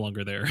 it's no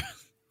longer there.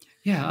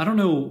 Yeah, I don't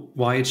know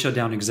why it shut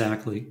down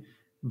exactly,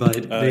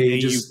 but they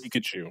just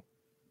Pikachu.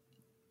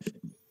 I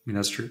mean,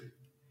 that's true.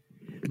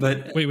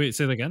 But wait,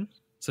 say that again.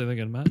 Say that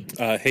again,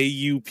 Matt. Hey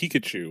You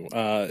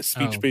Pikachu,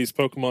 speech-based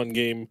Pokemon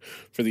game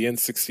for the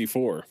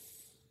N64.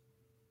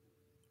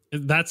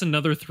 That's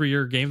another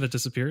 3-year game that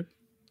disappeared?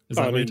 Is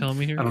that what you're telling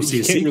me here? I don't see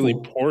you a can't sequel. really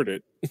port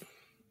it.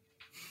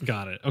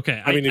 Got it.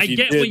 Okay. I mean, if you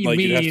get did, what you like,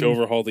 mean. you'd have to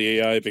overhaul the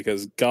AI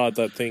because, God,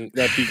 that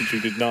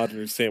Pikachu did not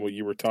understand what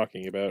you were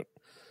talking about.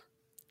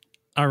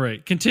 All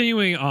right.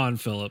 Continuing on,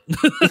 Philip.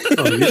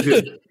 Oh, you're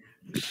good.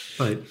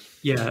 But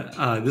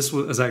yeah, this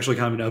was actually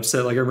kind of an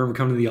upset. Like I remember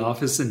coming to the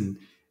office and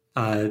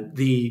I don't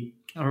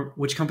know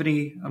which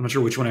company, I'm not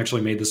sure which one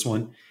actually made this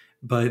one,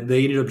 but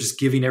they ended up just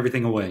giving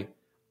everything away.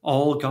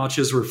 All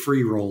gotchas were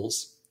free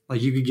rolls.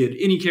 Like you could get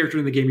any character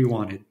in the game you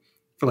wanted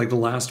for like the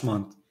last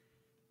month.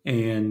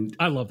 And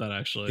I love that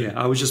actually.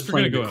 Yeah, I was just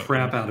playing the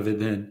crap out of it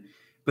then.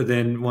 But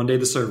then one day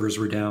the servers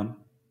were down.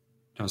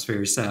 I was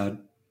very sad.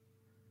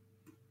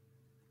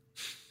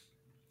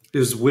 It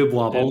was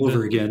Wibwop all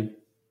over again.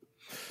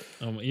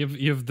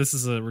 This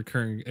is a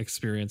recurring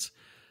experience.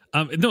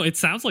 No, it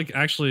sounds like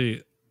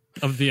actually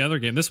of the other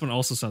game. This one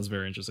also sounds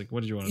very interesting. What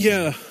did you want to say?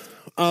 Yeah,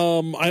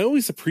 I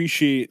always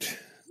appreciate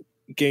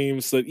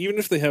games that even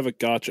if they have a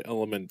gotcha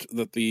element,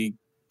 that the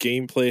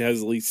gameplay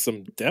has at least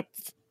some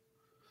depth.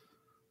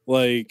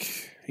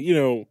 Like, you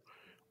know,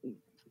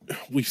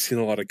 we've seen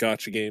a lot of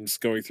gotcha games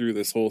going through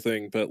this whole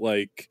thing, but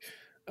like,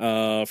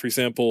 for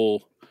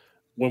example,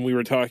 when we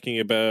were talking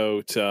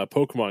about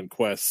Pokemon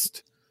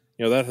Quest,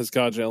 you know, that has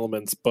gotcha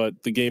elements,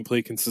 but the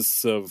gameplay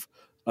consists of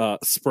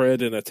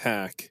spread and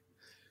attack.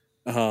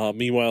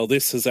 Meanwhile,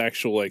 this has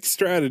actual like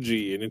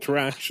strategy and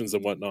interactions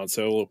and whatnot.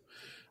 So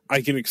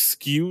I can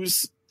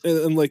excuse,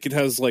 and like it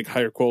has like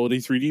higher quality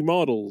 3D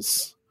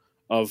models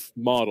of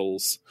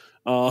models.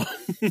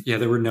 Yeah,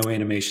 there were no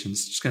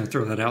animations. Just gonna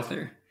throw that out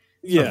there.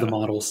 Yeah, of the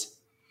models.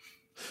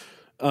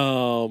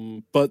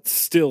 But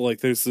still, like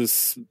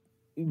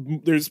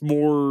there's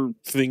more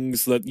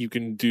things that you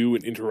can do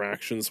in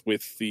interactions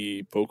with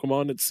the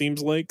Pokemon, it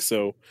seems like.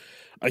 So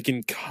I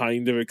can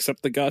kind of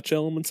accept the gotcha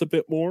elements a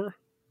bit more,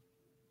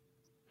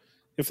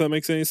 if that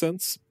makes any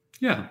sense.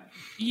 Yeah.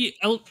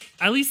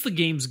 At least the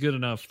game's good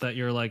enough that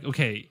you're like,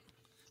 okay,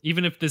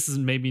 even if this is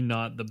maybe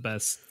not the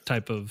best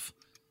type of,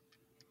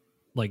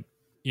 like,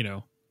 you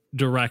know,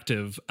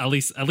 directive, at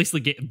least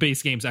the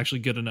base game's actually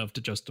good enough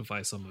to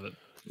justify some of it.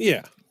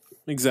 Yeah,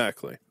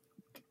 exactly.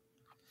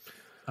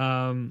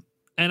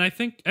 And I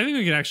think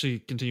we can actually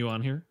continue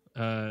on here.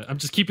 I'm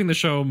just keeping the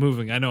show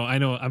moving. I know.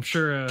 I'm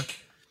sure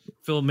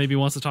Phil maybe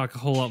wants to talk a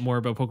whole lot more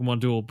about Pokemon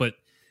Duel, but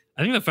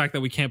I think the fact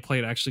that we can't play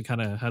it actually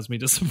kind of has me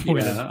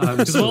disappointed. Yeah,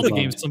 because all the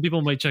games, some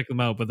people might check them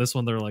out, but this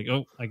one they're like,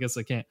 oh, I guess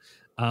I can't.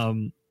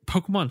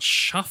 Pokemon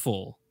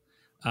Shuffle,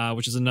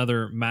 which is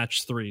another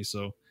match 3.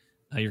 So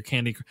your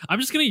Candy. I'm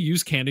just gonna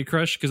use Candy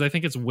Crush because I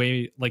think it's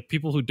way like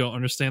people who don't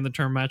understand the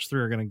term match 3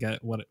 are gonna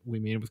get what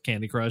we mean with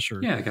Candy Crush or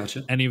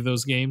gotcha. any of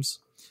those games.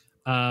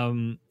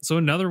 So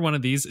another one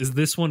of these, is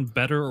this one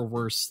better or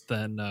worse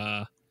than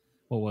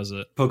what was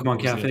it?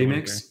 Pokemon Cafe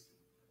Mix?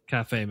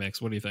 Cafe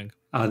Mix. What do you think?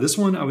 This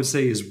one I would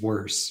say is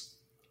worse.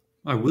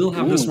 I will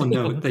have this one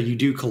note that you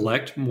do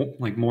collect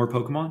more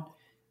Pokemon.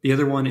 The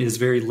other one is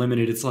very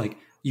limited. It's like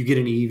you get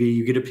an Eevee,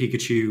 you get a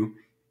Pikachu,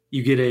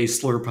 you get a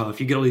Slurpuff,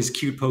 you get all these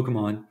cute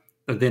Pokemon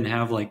that then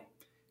have like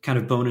kind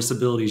of bonus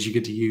abilities you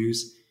get to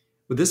use.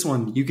 With this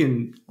one, you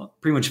can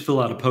pretty much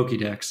fill out a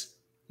Pokédex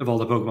of all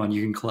the Pokemon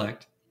you can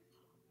collect.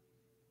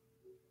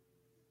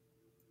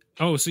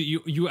 Oh, so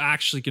you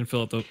actually can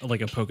fill out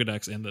like a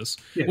Pokedex in this,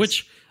 yes.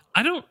 Which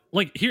I don't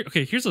like here.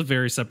 Okay, here's a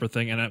very separate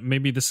thing, and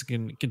maybe this is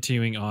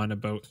continuing on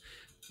about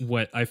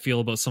what I feel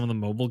about some of the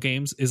mobile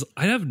games is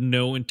I have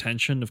no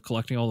intention of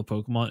collecting all the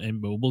Pokemon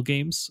in mobile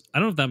games. I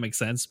don't know if that makes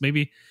sense.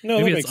 Maybe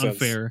it's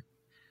unfair, sense.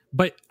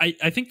 But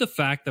I think the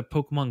fact that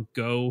Pokemon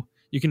Go,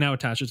 you can now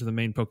attach it to the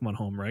main Pokemon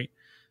Home, right?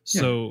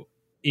 Yeah. So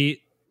it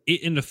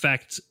in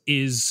effect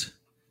is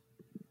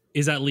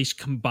at least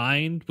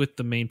combined with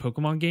the main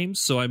Pokemon games.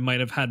 So I might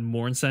have had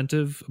more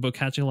incentive about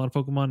catching a lot of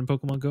Pokemon in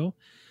Pokemon Go.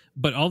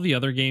 But all the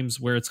other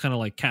games where it's kind of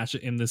like catch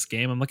it in this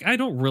game, I'm like, I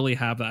don't really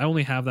have that. I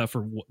only have that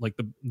for like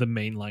the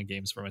mainline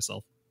games for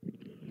myself.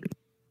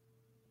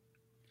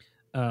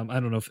 I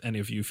don't know if any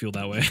of you feel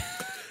that way.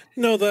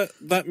 No,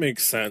 that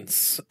makes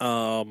sense.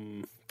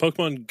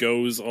 Pokemon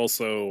Go is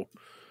also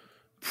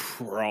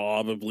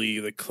probably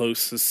the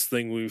closest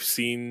thing we've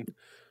seen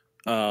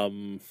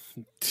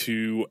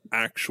to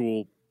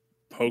actual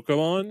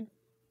Pokemon.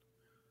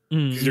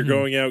 Because you're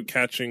going out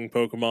catching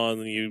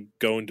Pokemon and you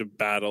go into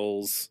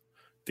battles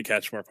to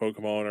catch more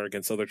Pokemon or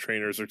against other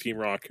trainers or Team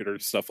Rocket or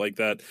stuff like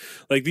that.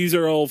 Like these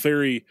are all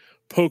very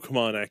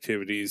Pokemon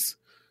activities,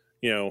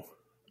 you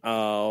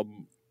know.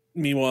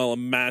 Meanwhile, a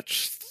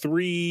match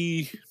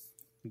 3,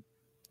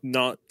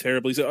 not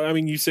terribly. So, I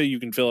mean, you say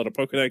you can fill out a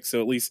Pokedex, so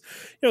at least,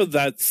 you know,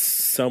 that's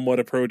somewhat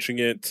approaching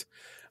it.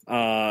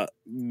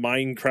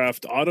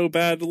 Minecraft Auto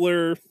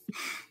Battler,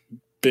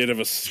 bit of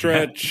a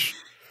stretch.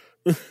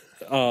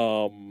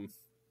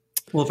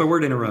 Well, if I were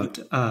to interrupt,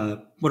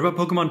 what about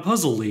Pokemon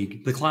Puzzle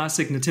League, the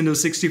classic Nintendo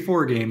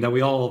 64 game that we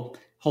all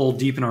hold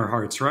deep in our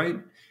hearts, right?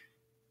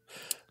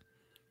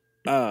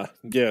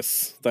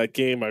 Yes, that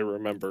game I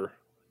remember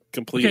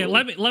completely.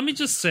 Okay, let me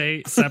just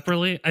say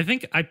separately, I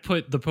think I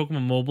put the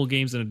Pokemon mobile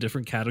games in a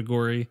different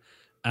category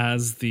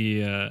as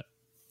the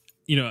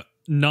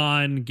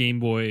non Game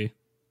Boy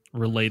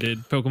related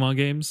Pokemon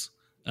games.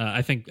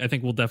 I think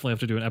we'll definitely have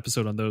to do an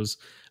episode on those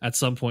at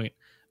some point.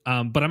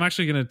 But I'm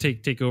actually going to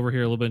take over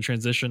here a little bit in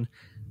transition.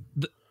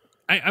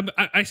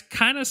 I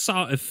kind of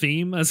saw a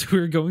theme as we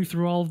were going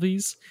through all of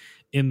these,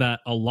 in that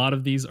a lot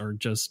of these are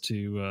just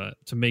to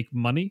make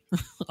money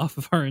off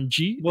of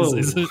RNG.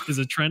 Is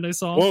a trend I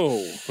saw.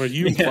 Whoa, are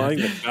you implying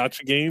that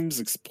gacha games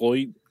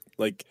exploit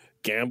like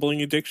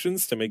gambling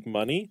addictions to make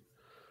money?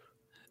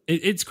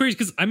 It's crazy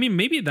because I mean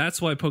maybe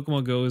that's why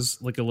Pokemon Go is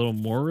like a little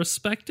more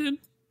respected.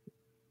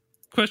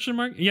 Question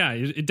mark? Yeah,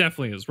 it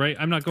definitely is, right?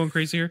 I'm not going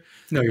crazy here.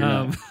 No, you're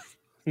not.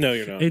 No,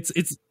 you're not. It's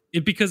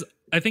because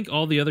I think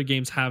all the other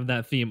games have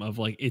that theme of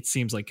like it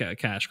seems like a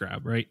cash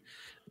grab, right?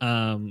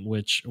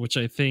 Which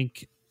I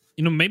think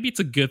maybe it's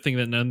a good thing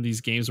that none of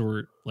these games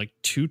were like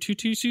too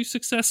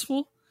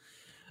successful.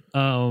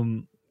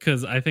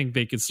 Because I think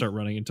they could start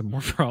running into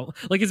more problems.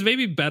 Like it's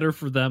maybe better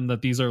for them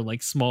that these are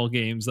like small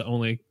games that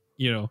only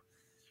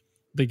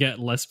they get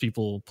less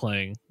people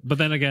playing. But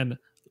then again,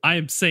 I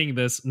am saying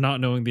this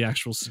not knowing the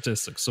actual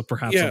statistics, so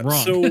perhaps I'm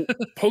wrong. So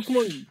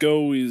Pokemon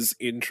Go is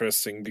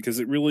interesting because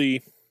it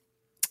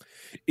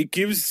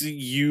gives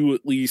you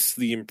at least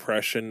the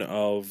impression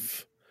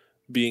of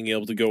being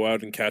able to go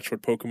out and catch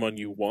what Pokemon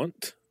you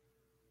want.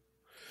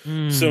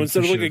 So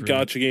instead of like a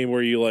gacha game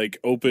where you like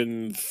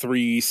open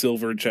 3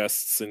 silver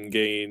chests and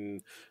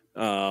gain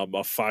a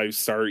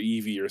 5-star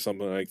Eevee or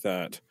something like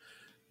that,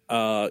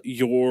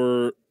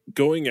 you're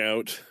going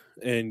out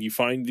and you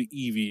find the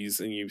Eevees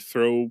and you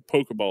throw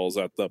Pokeballs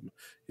at them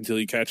until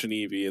you catch an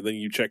Eevee, and then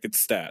you check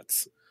its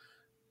stats.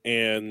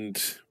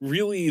 And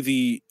really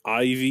the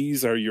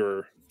IVs are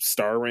your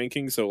star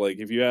ranking. So like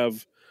if you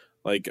have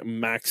like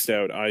maxed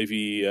out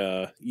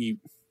IV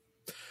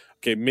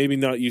okay, maybe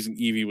not using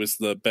Eevee was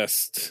the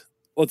best.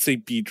 Let's say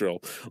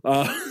Beedrill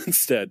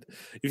instead.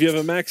 If you have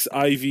a max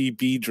IV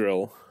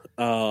Beedrill,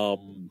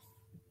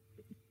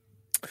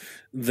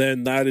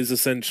 then that is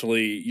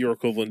essentially your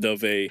equivalent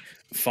of a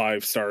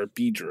 5-star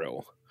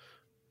Beedrill.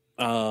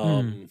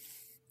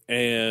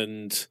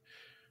 And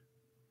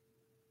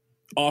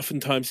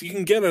oftentimes you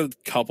can get a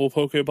couple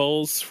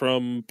Pokeballs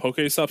from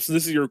Pokestops.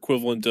 This is your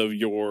equivalent of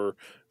your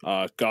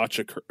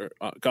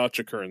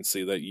gacha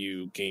currency that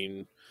you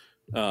gain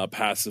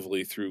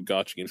passively through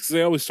gacha games, because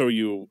they always throw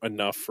you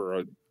enough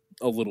for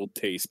a little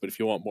taste, but if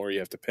you want more you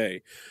have to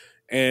pay.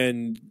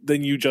 And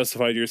then you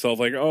justify to yourself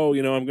like, oh,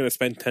 I'm going to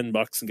spend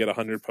 $10 and get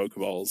 100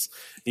 Pokeballs,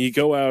 and you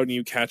go out and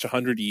you catch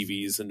 100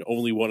 Eevees and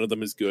only one of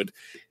them is good.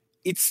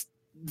 It's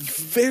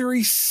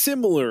very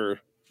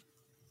similar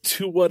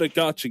to what a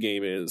gacha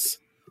game is,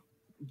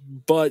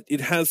 but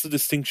it has the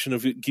distinction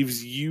of it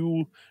gives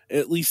you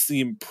at least the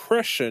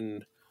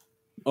impression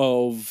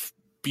of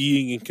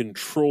being in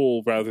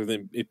control rather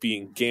than it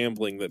being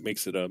gambling, that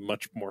makes it a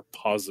much more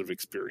positive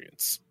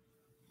experience.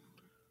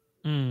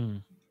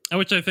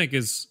 Which I think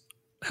is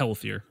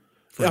healthier.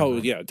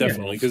 Yeah,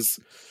 definitely. Because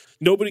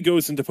nobody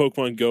goes into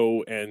Pokemon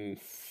Go and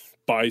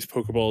buys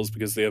Pokeballs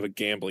because they have a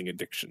gambling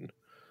addiction.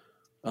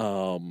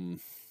 But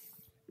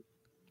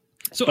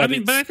I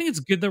think it's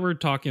good that we're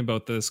talking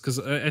about this, because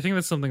I think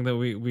that's something that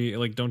we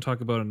like don't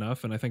talk about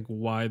enough, and I think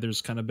why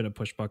there's kind of been a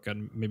pushback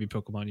on maybe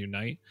Pokemon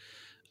Unite.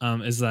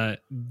 Is that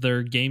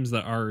they're games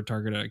that are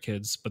targeted at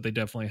kids, but they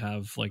definitely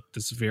have like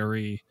this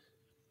very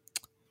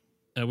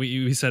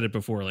we said it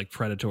before, like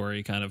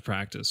predatory kind of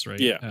practice, right?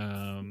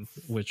 Yeah.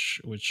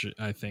 Which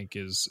I think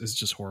is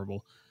just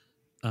horrible.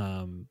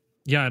 I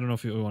don't know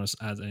if you want to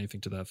add anything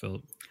to that,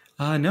 Philip.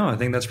 No, I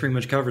think that's pretty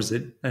much covers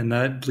it, and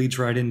that leads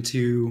right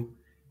into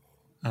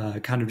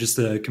kind of just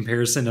a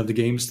comparison of the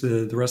games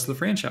to the rest of the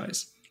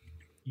franchise.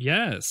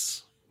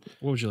 Yes.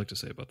 What would you like to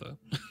say about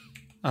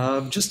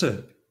that? Just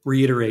to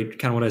reiterate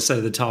kind of what I said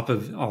at the top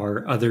of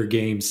our other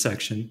games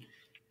section.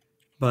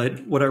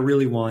 But what I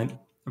really want,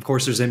 of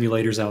course, there's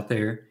emulators out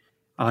there.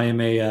 I am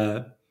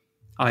a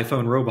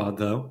iPhone robot,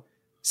 though.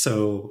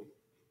 So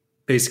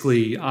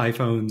basically,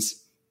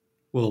 iPhones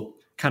will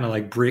kind of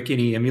like brick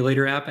any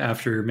emulator app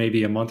after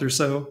maybe a month or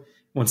so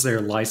once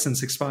their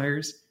license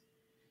expires.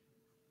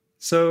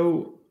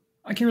 So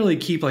I can really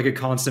keep like a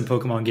constant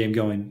Pokemon game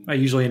going. I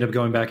usually end up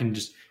going back and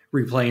just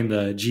replaying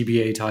the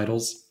GBA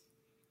titles.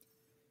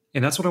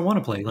 And that's what I want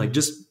to play. Like,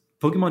 just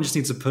Pokemon just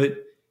needs to put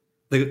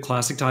the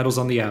classic titles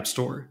on the App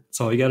Store.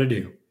 That's all you got to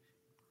do.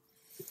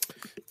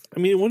 I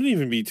mean, it wouldn't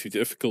even be too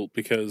difficult,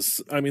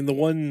 because, I mean, the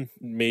one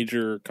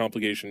major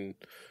complication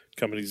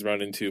companies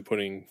run into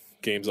putting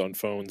games on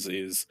phones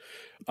is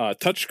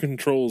touch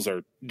controls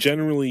are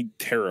generally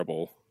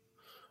terrible,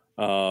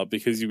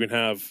 because you can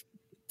have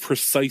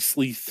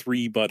precisely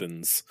 3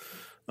 buttons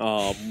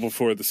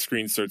before the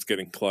screen starts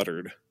getting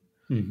cluttered.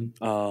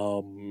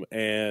 Mm-hmm.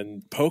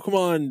 And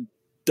Pokemon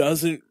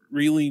doesn't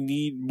really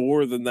need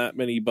more than that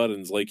many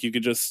buttons. Like, you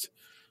could just,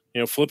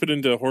 flip it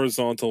into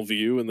horizontal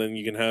view, and then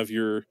you can have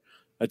your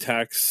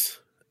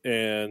attacks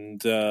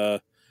and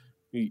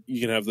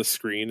you can have the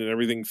screen and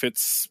everything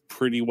fits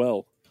pretty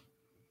well.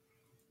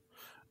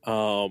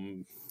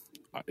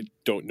 I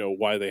don't know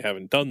why they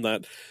haven't done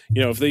that.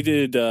 If they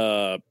did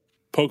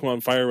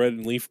Pokemon Fire Red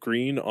and Leaf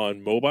Green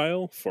on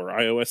mobile for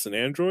iOS and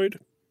Android,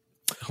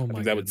 I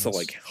think that would sell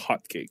like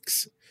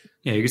hotcakes.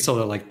 Yeah, you could sell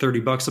that like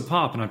 $30 a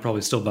pop, and I'd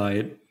probably still buy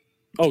it.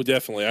 Oh,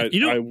 definitely.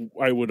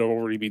 I would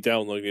already be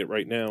downloading it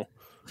right now.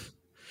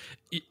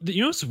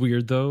 You know what's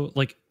weird though?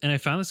 Like, and I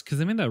found this because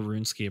they made that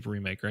RuneScape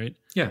remake, right?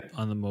 Yeah,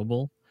 on the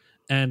mobile,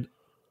 and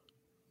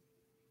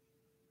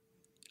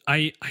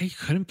I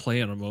couldn't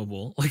play on a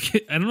mobile.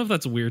 Like, I don't know if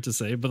that's weird to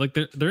say, but like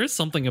there is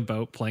something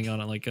about playing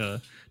on like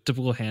a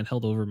typical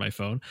handheld over my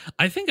phone.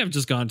 I think I've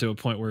just gone to a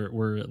point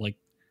where like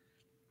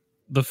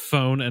the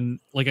phone and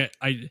like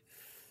I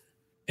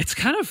it's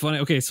kind of funny.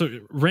 Okay, so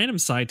random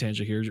side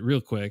tangent here,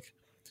 real quick.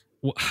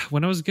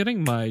 When I was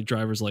getting my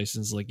driver's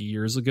license like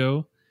years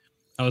ago,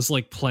 I was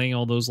like playing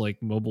all those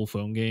like mobile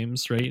phone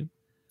games, right?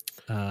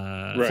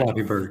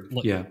 Flappy Bird,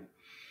 yeah.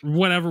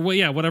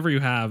 Whatever you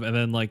have, and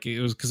then like it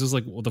was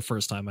like the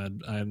first time I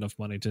had enough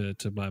money to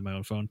buy my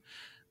own phone,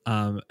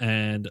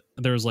 and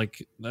there's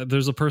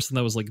a person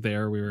that was like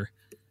there. We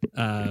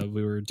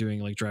were doing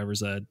like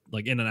driver's ed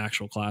like in an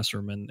actual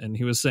classroom, and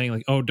he was saying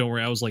like, oh, don't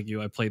worry, I was like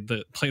you, I played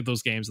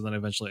those games, and then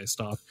eventually I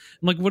stopped.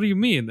 I'm like, what do you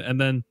mean?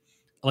 And then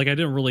like I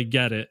didn't really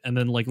get it, and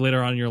then like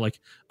later on you're like,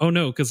 oh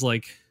no, because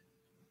like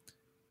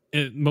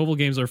mobile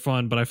games are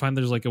fun, but I find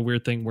there's like a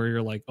weird thing where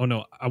you're like, oh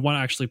no, I want to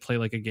actually play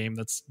like a game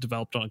that's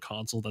developed on a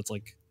console that's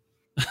like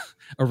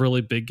a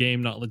really big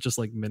game, not just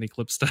like mini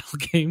clip style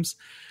games.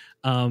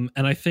 And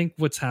I think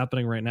what's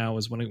happening right now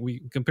is when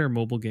we compare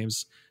mobile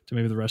games to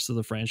maybe the rest of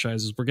the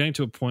franchises, we're getting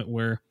to a point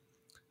where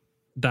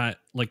that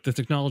like the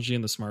technology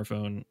in the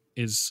smartphone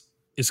is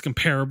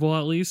comparable,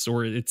 at least,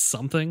 or it's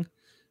something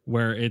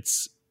where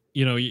it's,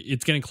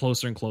 it's getting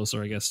closer and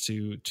closer, I guess,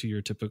 to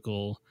your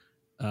typical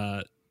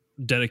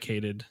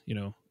dedicated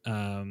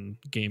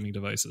gaming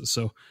devices.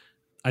 So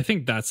I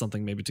think that's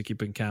something maybe to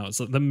keep in account.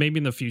 So then maybe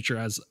in the future,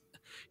 as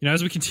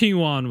we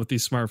continue on with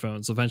these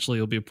smartphones, eventually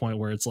it'll be a point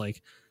where it's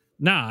like,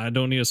 nah, I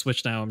don't need a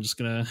Switch now, I'm just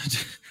gonna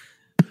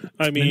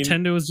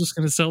Nintendo is just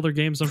gonna sell their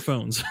games on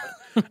phones.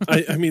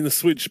 I mean, the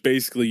Switch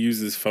basically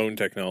uses phone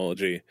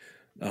technology,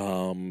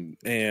 and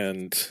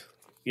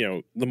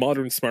the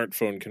modern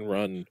smartphone can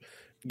run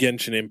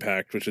Genshin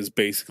Impact, which is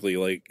basically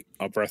like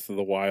a Breath of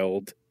the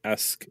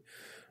Wild-esque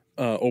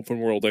open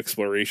world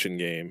exploration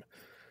game.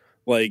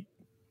 Like,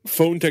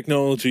 phone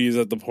technology is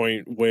at the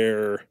point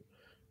where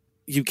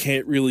you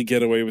can't really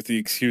get away with the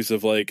excuse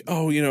of like,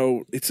 oh,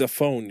 it's a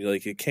phone,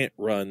 like it can't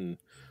run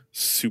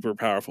super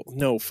powerful.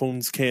 No,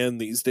 phones can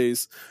these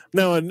days.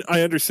 Now, and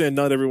I understand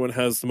not everyone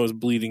has the most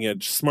bleeding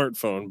edge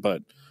smartphone,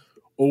 but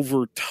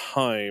over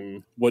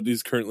time, what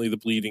is currently the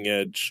bleeding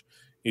edge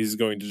is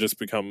going to just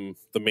become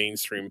the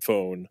mainstream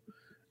phone.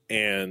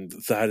 And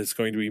that is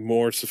going to be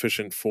more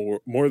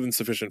than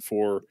sufficient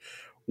for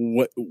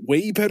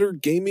way better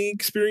gaming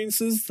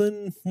experiences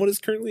than what is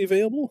currently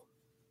available.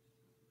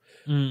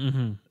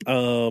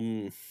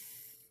 Mm-hmm.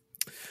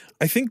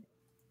 I think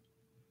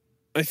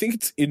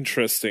it's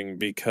interesting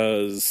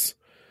because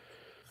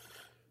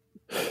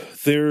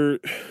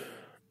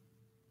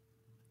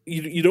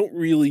you don't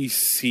really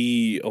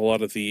see a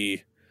lot of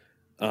the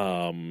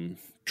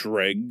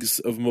dregs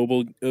of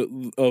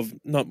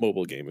not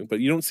mobile gaming, but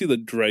you don't see the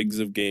dregs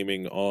of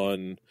gaming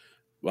on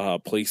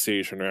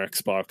PlayStation or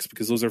Xbox,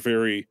 because those are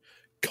very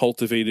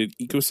cultivated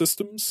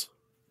ecosystems.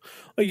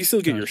 Like, you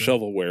still get your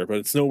shovelware, but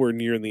it's nowhere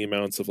near in the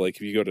amounts of like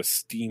if you go to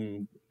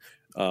Steam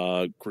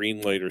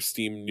Greenlight or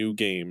Steam New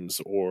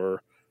Games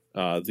or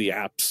the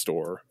App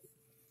Store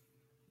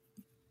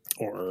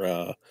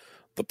or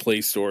the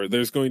Play Store.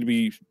 There's going to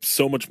be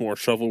so much more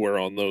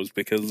shovelware on those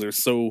because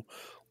there's so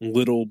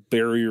little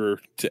barrier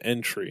to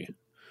entry,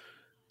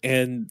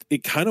 and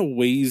it kind of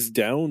weighs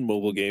down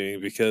mobile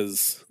gaming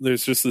because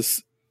there's just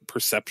this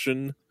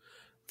perception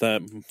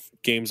that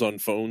games on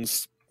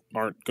phones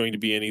aren't going to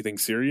be anything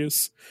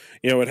serious.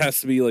 It has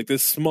to be like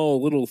this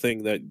small little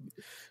thing that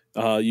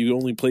you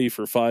only play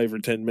for 5 or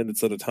 10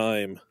 minutes at a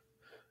time,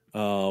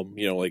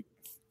 like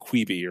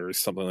Quibi or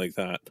something like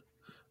that,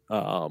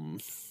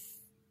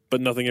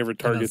 but nothing ever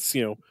targets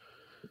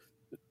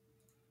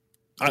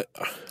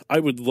I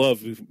would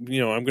love, I'm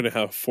going to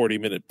have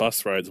 40-minute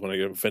bus rides when I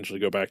eventually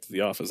go back to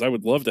the office. I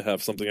would love to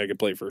have something I could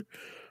play for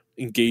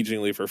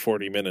engagingly for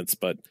 40 minutes,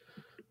 but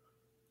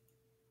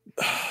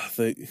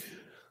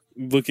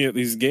looking at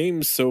these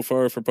games so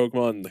far for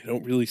Pokemon, they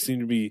don't really seem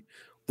to be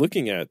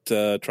looking at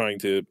trying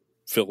to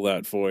fill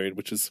that void,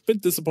 which is a bit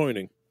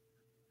disappointing.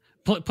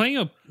 Playing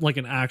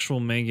an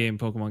actual main game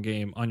Pokemon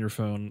game on your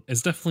phone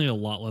is definitely a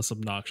lot less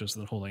obnoxious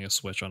than holding a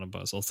Switch on a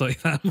bus. I'll tell you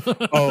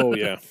that. Oh,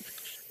 yeah.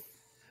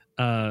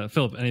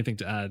 Philip, anything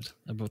to add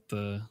about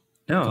the...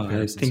 No,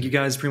 I think you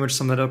guys pretty much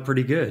summed that up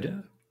pretty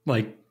good.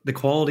 Like, the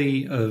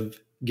quality of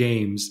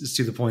games is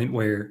to the point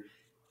where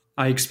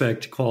I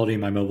expect quality in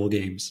my mobile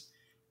games.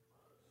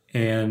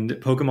 And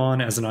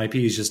Pokemon as an IP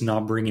is just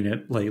not bringing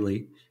it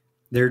lately.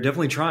 They're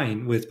definitely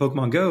trying with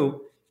Pokemon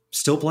Go,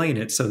 still playing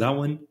it. So that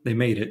one, they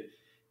made it.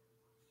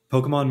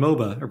 Pokemon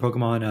MOBA or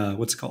Pokemon,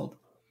 what's it called?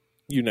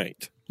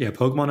 Unite. Yeah,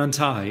 Pokemon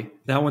Untie.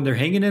 That one, they're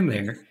hanging in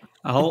there.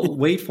 I'll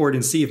wait for it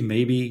and see if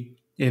maybe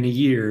in a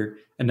year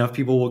enough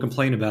people will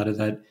complain about it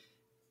that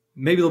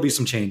maybe there'll be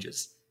some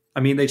changes. I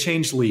mean, they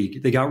changed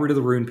League. They got rid of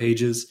the rune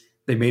pages.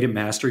 They made it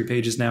mastery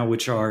pages now,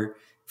 which are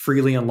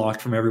freely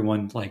unlocked from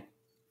everyone, like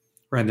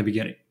right in the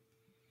beginning.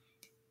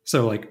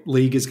 So like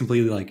League is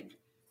completely like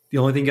the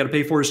only thing you got to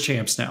pay for is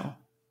champs now.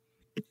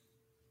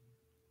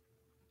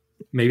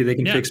 Maybe they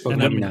can fix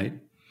Pokemon Unite.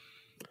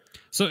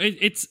 So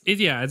it's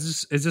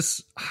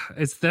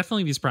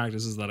definitely these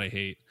practices that I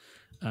hate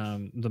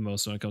the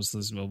most when it comes to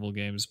these mobile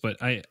games.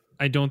 But I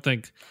don't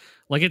think,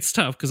 like, it's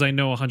tough because I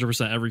know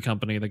 100% every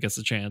company that gets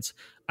a chance.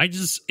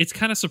 It's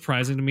kind of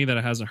surprising to me that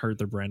it hasn't hurt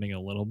their branding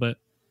a little bit.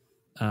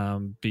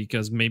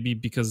 Because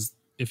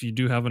if you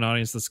do have an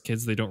audience that's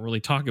kids, they don't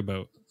really talk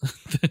about.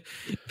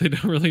 They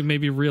don't really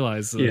maybe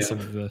realize some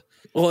of the.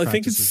 Well, I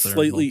think it's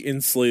slightly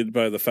insulated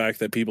by the fact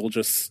that people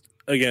just,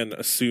 again,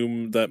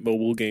 assume that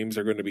mobile games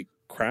are going to be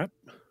crap.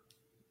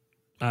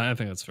 I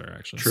think that's fair,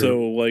 actually. True. So,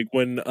 like,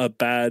 when a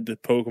bad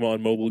Pokemon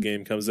mobile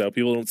game comes out,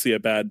 people don't see a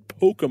bad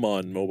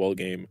Pokemon mobile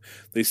game.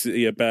 They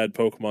see a bad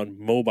Pokemon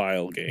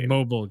mobile game.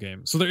 Mobile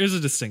game. So there is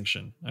a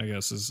distinction, I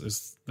guess,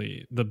 is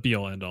the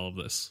be-all, end-all of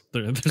this.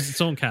 There's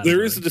its own category.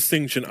 There is a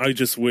distinction. I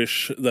just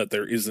wish that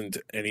there isn't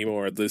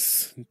anymore at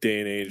this day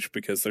and age,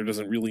 because there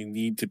doesn't really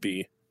need to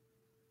be.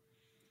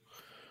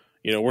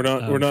 You know, we're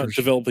not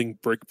developing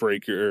Brick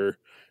Breaker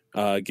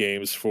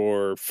games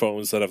for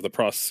phones that have the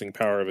processing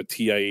power of a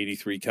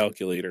TI-83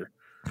 calculator.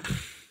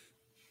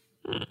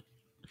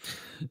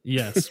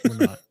 Yes, we're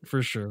not.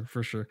 for sure.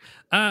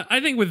 I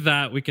think with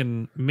that, we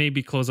can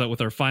maybe close out with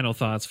our final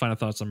thoughts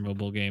on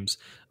mobile games.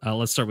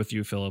 Let's start with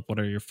you, Philip. What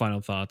are your final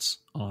thoughts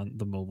on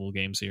the mobile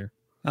games here?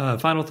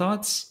 Final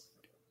thoughts?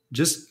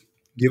 Just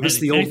give us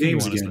the old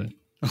games again.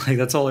 Like,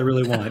 that's all I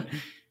really want.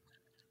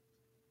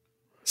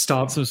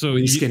 Stop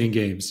reskinning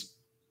games.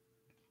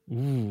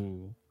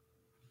 Ooh.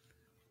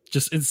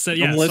 Just instead,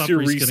 unless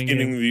you're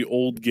reskinning the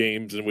old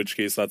games, in which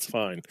case that's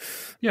fine.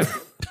 Yeah.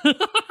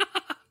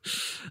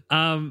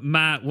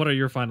 Matt, what are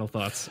your final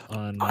thoughts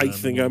on? I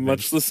think I'm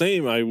much the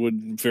same. I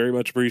would very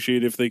much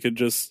appreciate if they could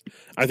just.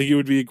 I think it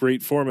would be a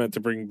great format to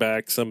bring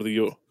back some of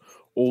the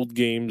old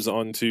games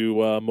onto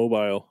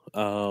mobile,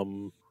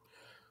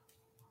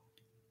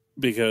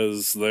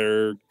 because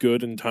they're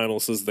good and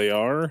timeless as they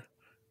are.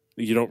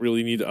 You don't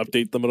really need to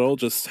update them at all.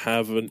 Just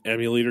have an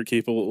emulator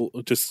capable.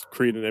 Just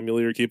create an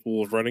emulator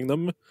capable of running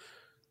them.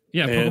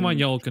 Yeah, Pokemon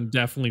Yellow can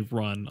definitely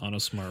run on a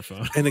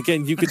smartphone. And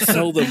again, you could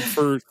sell them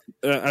for,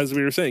 as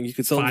we were saying, you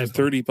could sell them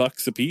for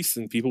 $30 a piece,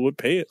 and people would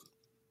pay it.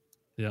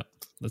 Yeah,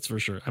 that's for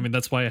sure. I mean,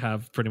 that's why I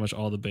have pretty much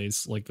all the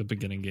base, like the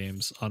beginning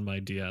games, on my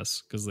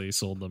DS, because they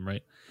sold them,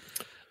 right?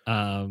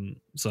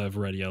 So I have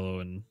Red, Yellow,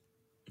 and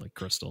like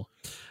Crystal.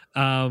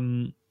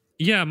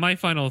 Yeah, my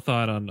final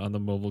thought on the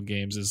mobile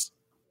games is.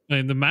 I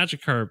mean, the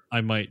Magikarp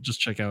I might just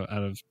check out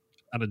out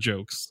of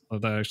jokes.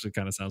 That actually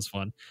kind of sounds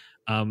fun.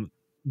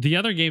 The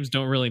other games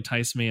don't really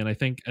entice me, and I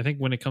think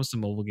when it comes to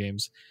mobile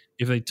games,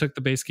 if they took the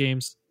base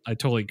games, I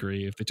totally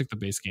agree. If they took the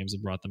base games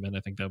and brought them in,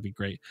 I think that would be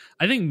great.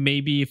 I think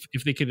maybe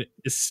if they could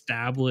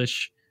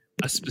establish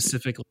a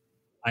specific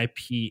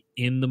IP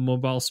in the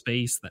mobile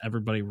space that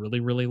everybody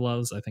really, really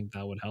loves, I think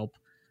that would help.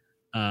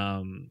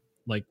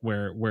 Like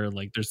where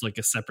like there's like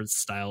a separate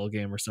style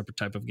game or separate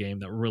type of game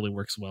that really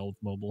works well with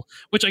mobile,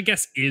 which I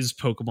guess is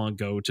Pokemon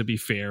Go, to be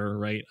fair,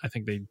 right? I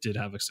think they did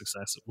have a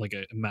success, like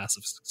a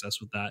massive success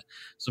with that.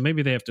 So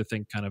maybe they have to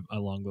think kind of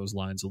along those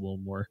lines a little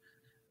more.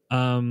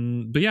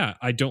 But yeah,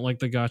 I don't like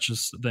the gotcha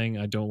thing.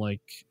 I don't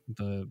like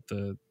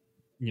the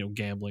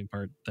gambling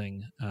part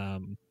thing.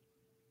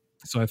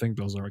 So I think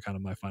those are kind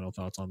of my final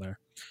thoughts on there.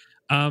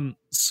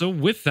 So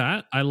with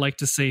that, I'd like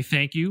to say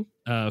thank you,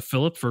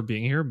 Philip, for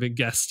being here,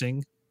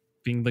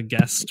 being the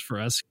guest for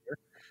us here.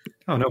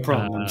 Oh, no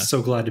problem. I'm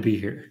so glad to be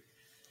here.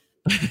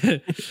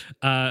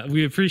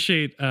 We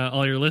appreciate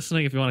all your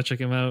listening. If you want to check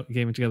him out,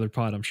 Gaming Together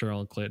Pod, I'm sure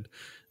I'll include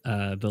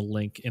the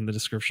link in the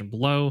description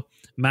below.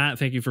 Matt,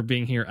 thank you for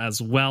being here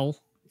as well.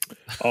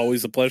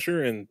 Always a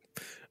pleasure, and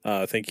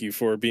thank you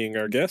for being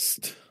our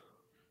guest.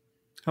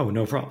 Oh,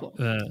 no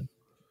problem.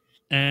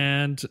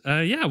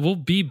 Yeah, we'll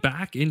be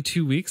back in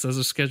 2 weeks as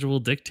our schedule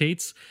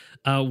dictates.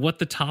 What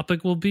the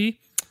topic will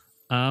be,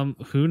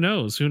 who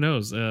knows?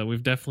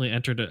 We've definitely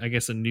entered, I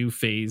guess, a new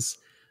phase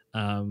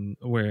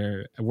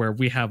where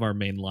we have our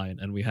main line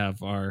and we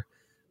have our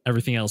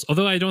everything else.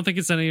 Although I don't think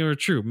it's anywhere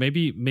true.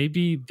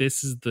 Maybe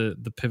this is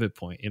the pivot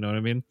point. You know what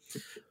I mean?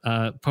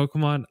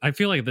 Pokemon. I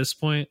feel like at this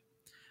point,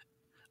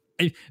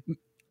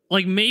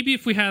 like maybe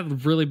if we had a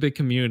really big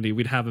community,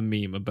 we'd have a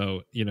meme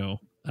about the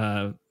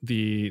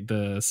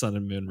Sun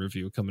and Moon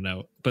review coming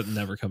out, but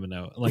never coming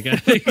out. Like I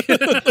think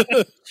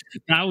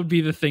that would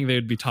be the thing they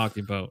would be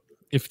talking about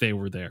if they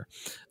were there.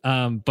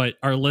 But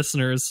our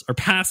listeners, our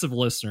passive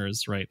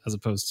listeners, right, as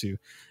opposed to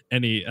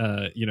any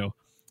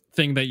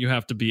thing that you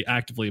have to be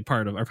actively a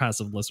part of. Our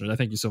passive listeners, I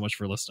thank you so much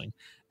for listening,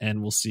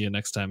 and we'll see you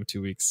next time in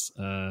 2 weeks.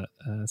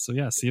 So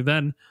yeah, see you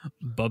then.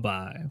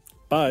 Bye.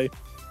 Bye.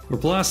 We're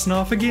blasting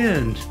off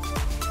again.